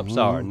the stumps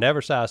are.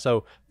 Never Si.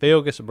 So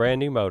Phil gets a brand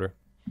new motor,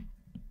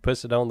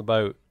 puts it on the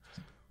boat.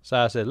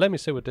 Si said, "Let me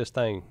see what this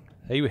thing."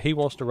 He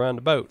wants to run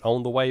the boat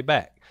on the way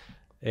back,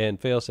 and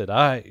Phil said, "All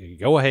right,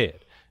 go ahead."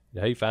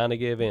 He finally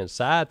gave in.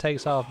 Si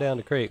takes off down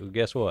the creek. Well,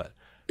 guess what?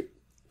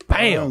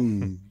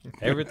 Bam!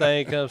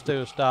 Everything comes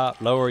to a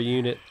stop. Lower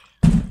unit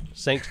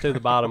sinks to the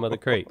bottom of the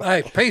creek.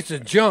 Hey, piece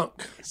of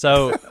junk.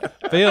 So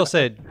Phil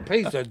said,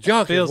 Piece of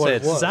junk Phil is what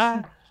said, it was.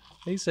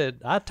 Si, he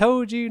said, I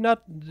told you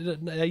not,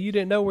 you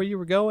didn't know where you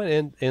were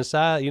going. And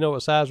Si, you know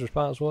what Si's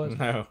response was?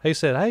 No. He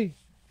said, hey,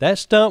 that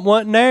stump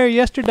wasn't there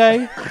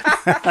yesterday.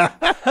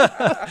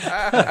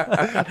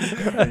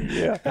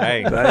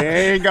 Hey.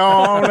 They ain't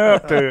going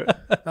up to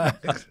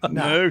it.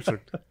 No, sir.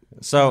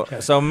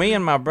 So me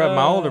and my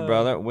older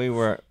brother, we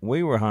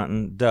were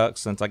hunting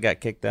ducks since I got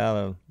kicked out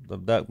of the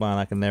duck blind.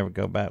 I can never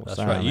go back with That's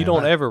Simon. right. You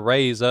don't ever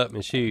raise up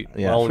and shoot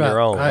Yeah. on That's your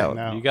right. own. Hey,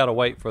 no. You got to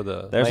wait for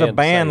the There's man a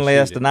band to say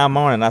list, shoot and I'm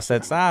on it. And I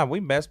said, Si, we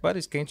best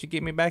buddies. Can't you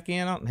get me back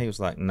in on it? And he was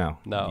like, No,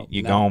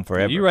 you gone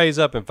forever. You raise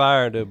up and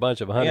fire into a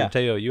bunch of 100 Yeah.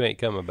 tail, you ain't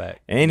coming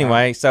back.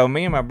 Anyway, so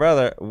me and my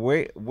brother,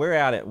 we're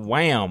out at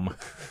Wham.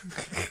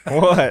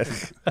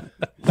 What?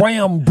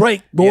 Wham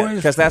break, boys.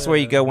 Because that's where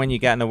you go when you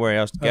got nowhere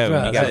else to go. That's And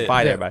right. you got to That's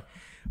fight it. everybody.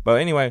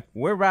 But anyway,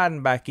 we're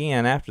riding back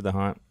in after the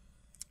hunt,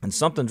 and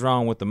something's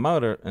wrong with the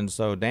motor. And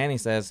so Danny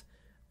says,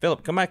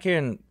 Phillip, come back here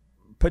and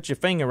put your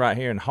finger right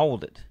here and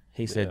hold it.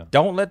 He said,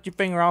 Don't let your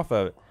finger off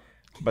of it.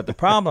 But the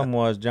problem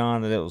was,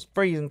 John, that it was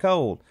freezing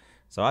cold.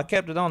 So I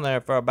kept it on there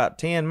for about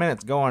 10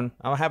 minutes going,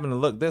 I'm having to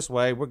look this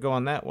way. We're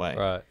going that way.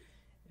 Right.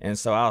 And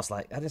so I was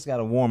like, I just got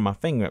to warm my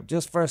finger up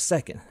just for a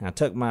second. I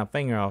took my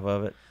finger off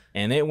of it,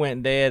 and it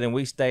went dead, and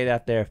we stayed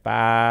out there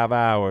 5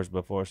 hours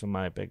before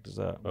somebody picked us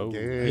up. Oh,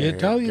 You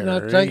told you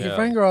not to take your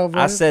finger off of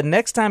I it. said,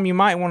 next time you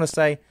might want to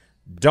say,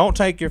 don't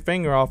take your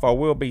finger off or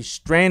we'll be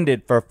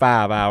stranded for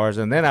 5 hours.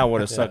 And then I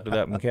would have sucked it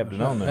up and kept it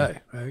on there. Hey,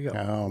 there you go.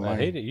 Oh, Well,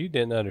 man. you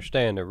didn't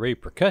understand the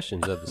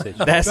repercussions of the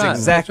situation. That's Right,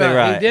 exactly that's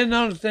right. He didn't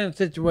understand the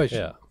situation.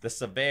 Yeah, The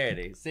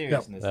severity,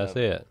 seriousness. that's of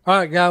it. it. All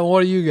right, guy,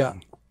 what do you got?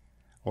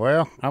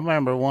 Well, I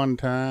remember one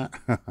time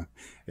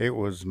it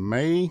was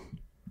me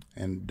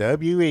and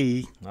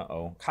W.E.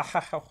 Uh-oh.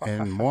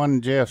 and one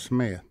Jeff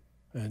Smith.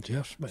 And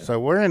Jeff Smith. So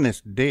we're in this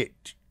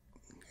ditch.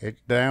 It's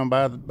down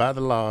by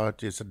the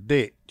lodge. It's a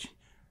ditch.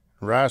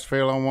 Rice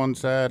field on one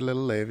side,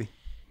 little levee.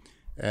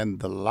 And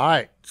the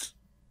lights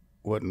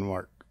wouldn't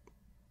work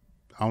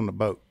on the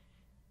boat.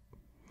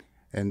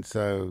 And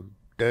so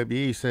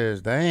W.E.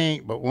 says, there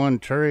ain't but one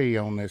tree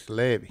on this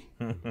levee.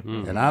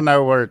 And I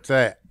know where it's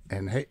at.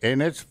 And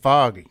it's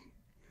foggy.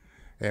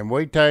 and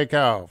we take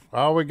off.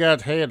 All we got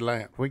is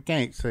headlamps. We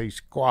can't see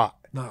squat.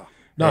 No,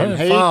 And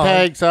it's he fog.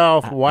 takes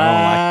off like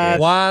wide,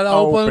 this. Wide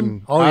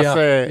open. Oh, I yeah.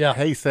 said, Yeah.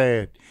 He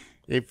said,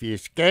 if you're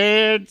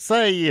scared,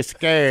 say you're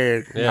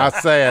scared. Yeah. I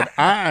said,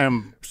 I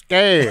am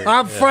scared.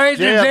 I'm afraid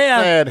to Jeff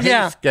death. said he's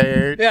Yeah.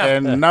 scared. Yeah.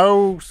 And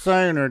no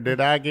sooner did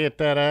I get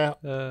that out,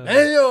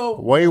 Hey-yo.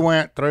 we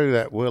went through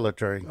that willow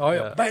tree Oh,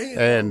 yeah. Bam.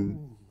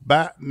 and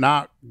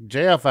knocked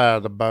Jeff out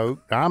of the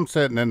boat. I'm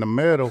sitting in the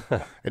middle.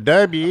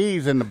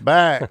 WE's in the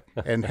back,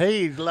 and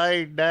he's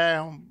laid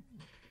down.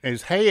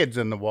 His head's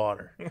in the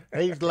water.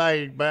 He's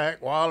laid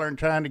back, wallering,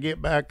 trying to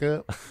get back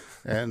up.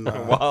 And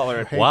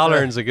Wallering.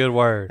 Wallering's a good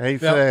word. He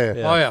said,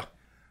 Oh, yeah.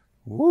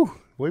 "Woo,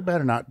 we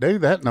better not do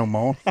that no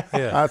more."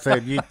 Yeah. I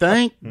said, "You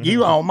think?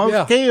 You almost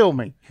Yeah. killed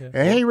me."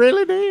 And he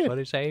really did. What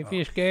do you say? If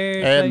you're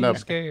scared, And say the, you're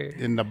scared.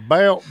 and the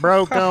belt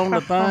broke on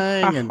the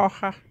thing, and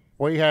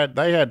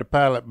they had to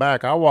paddle it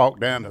back. I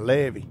walked down the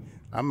levee.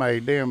 I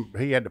made them.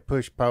 He had to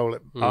push pole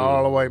it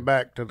all the way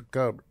back to the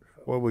cupboard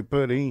where we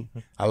put in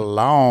a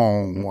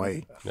long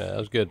way. Yeah, that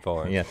was good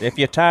for him. Yeah. If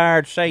you're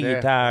tired, say Yeah.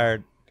 you're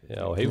tired.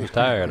 Yeah, well, he was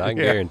tired. I can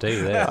guarantee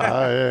you that.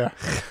 Oh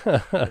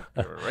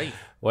yeah. Great.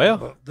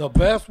 Well, The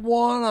best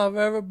one I've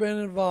ever been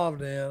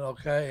involved in,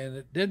 okay, and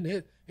it didn't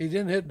hit, he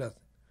didn't hit nothing.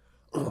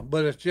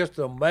 But it's just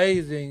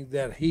amazing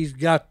that Phil's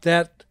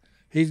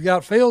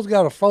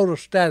got a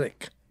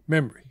photostatic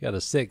memory, you got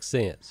a sixth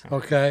sense.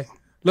 okay?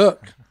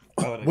 Look,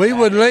 we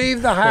would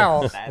leave the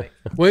house, at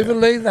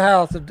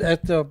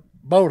the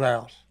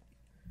boathouse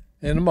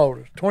in the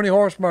motors, 20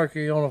 horse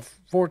Mercury on a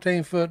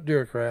 14-foot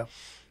Duracraft,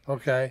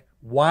 okay,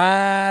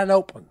 wide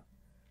open,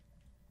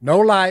 no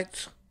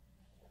lights.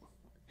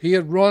 He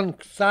had run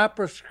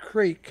Cypress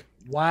Creek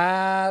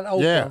wide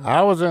open. Yeah,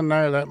 I was in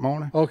there that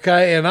morning.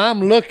 Okay, and I'm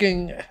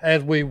looking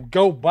as we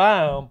go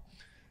by him.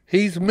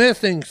 He's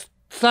missing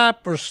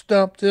cypress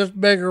stump this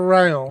big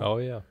around. Oh,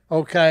 yeah.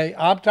 Okay,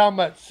 I'm talking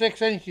about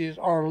 6 inches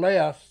or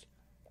less.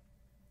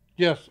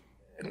 Just,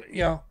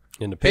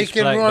 In the he pitch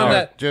can black run dark.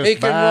 that. Just He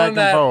can back run and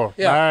that. forth,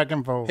 Yeah, back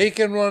and forth. he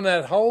can run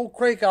that whole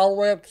creek all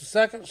the way up to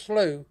Second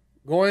Slough,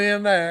 going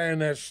in there,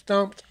 and there's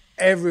stumps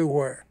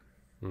everywhere,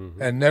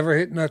 and never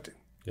hit nothing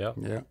Yeah.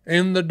 Yeah.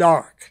 in the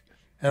dark.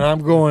 And I'm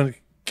going,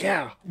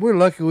 God, we're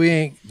lucky we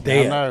ain't I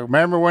dead. know.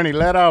 Remember when he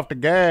let off the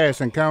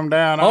gas and come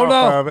down Hold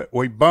off on. of it?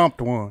 We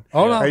bumped one.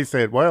 Hold on. He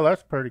said, "Well,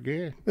 that's pretty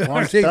good."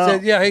 One he stump.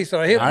 said, yeah, he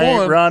said, I hit I ain't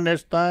one. run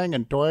this thing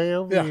in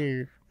 12 Yeah.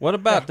 years. What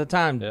about the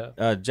time,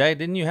 Yeah. Jay?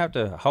 Didn't you have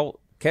to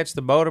catch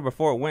the boater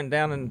before it went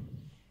down and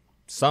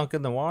sunk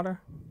in the water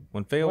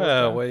when Phil? was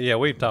Well, down? yeah,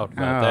 we've talked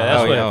about Oh, that.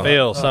 That's oh, when yeah.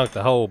 Phil sunk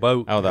the whole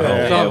boat. Oh, the whole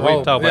Yeah, Sunk we've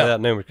hole, talked about yeah.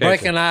 that numerous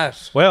Breaking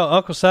occasions. ice. Well,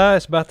 Uncle Si,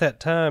 it's about that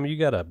time. You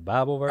got a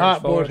Bible verse All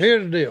right, for boys, us?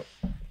 here's the deal.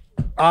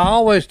 I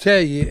always tell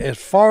you, as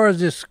far as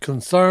this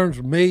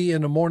concerns me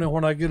in the morning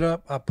when I get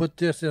up, I put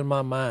this in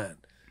my mind.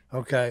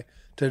 Okay?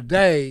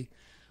 Today,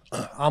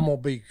 I'm going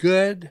to be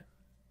good,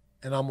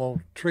 and I'm going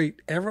to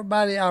treat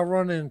everybody I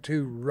run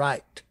into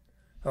right.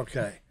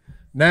 Okay?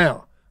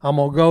 Now, I'm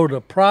going to go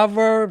to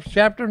Proverbs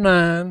chapter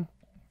 9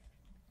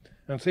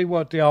 and see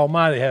what the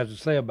Almighty has to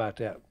say about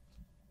that.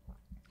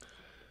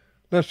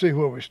 Let's see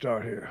where we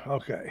start here.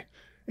 Okay.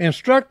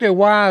 Instruct a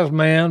wise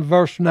man,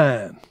 verse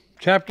 9.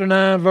 Chapter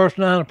 9, verse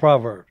 9 of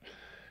Proverbs.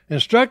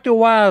 Instruct a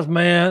wise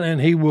man,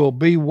 and he will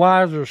be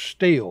wiser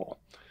still.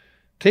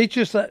 Teach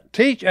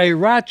a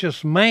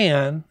righteous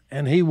man,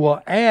 and he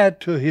will add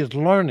to his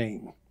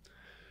learning.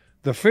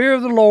 The fear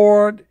of the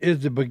Lord is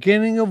the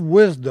beginning of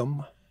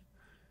wisdom,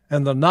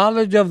 and the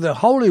knowledge of the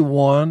Holy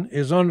One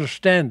is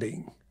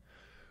understanding.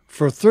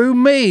 For through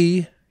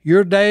me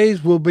your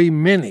days will be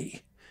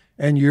many,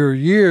 and your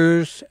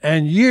years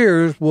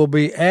will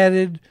be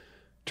added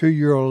to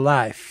your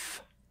life.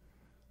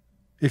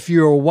 If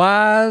you are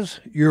wise,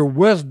 your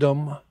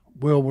wisdom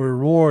will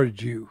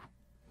reward you.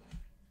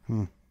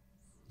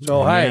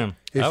 So, Amen.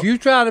 hey, if you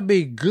try to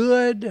be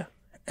good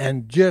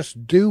and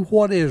just do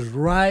what is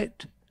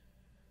right,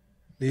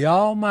 the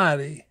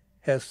Almighty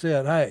has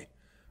said, hey,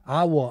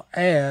 I will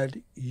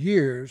add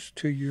years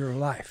to your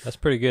life. That's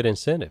pretty good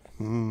incentive.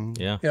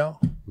 Yeah. Yeah.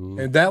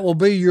 And that will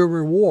be your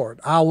reward.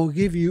 I will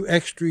give you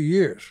extra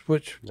years,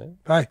 which,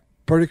 hey,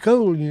 pretty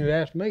cool, you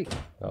ask me.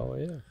 Oh,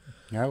 yeah.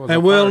 That was And the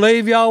we'll first.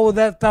 leave y'all with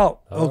that thought,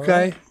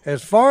 okay?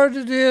 As far as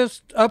it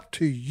is up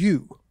to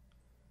you,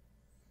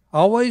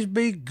 always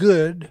be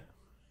good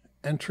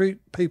and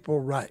treat people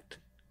right.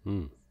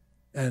 And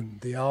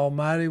the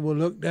Almighty will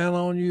look down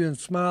on you and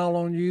smile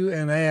on you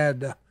and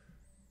add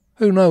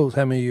who knows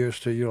how many years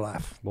to your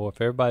life. Boy,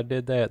 if everybody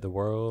did that, the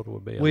world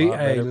would be a We lot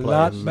better a place.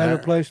 lot better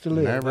place to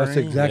live. Never That's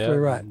ends. exactly Yeah,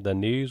 right. The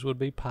news would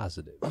be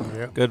positive.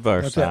 Good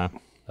verse, That's it.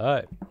 Si. All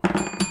right.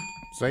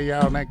 See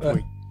y'all next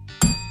week.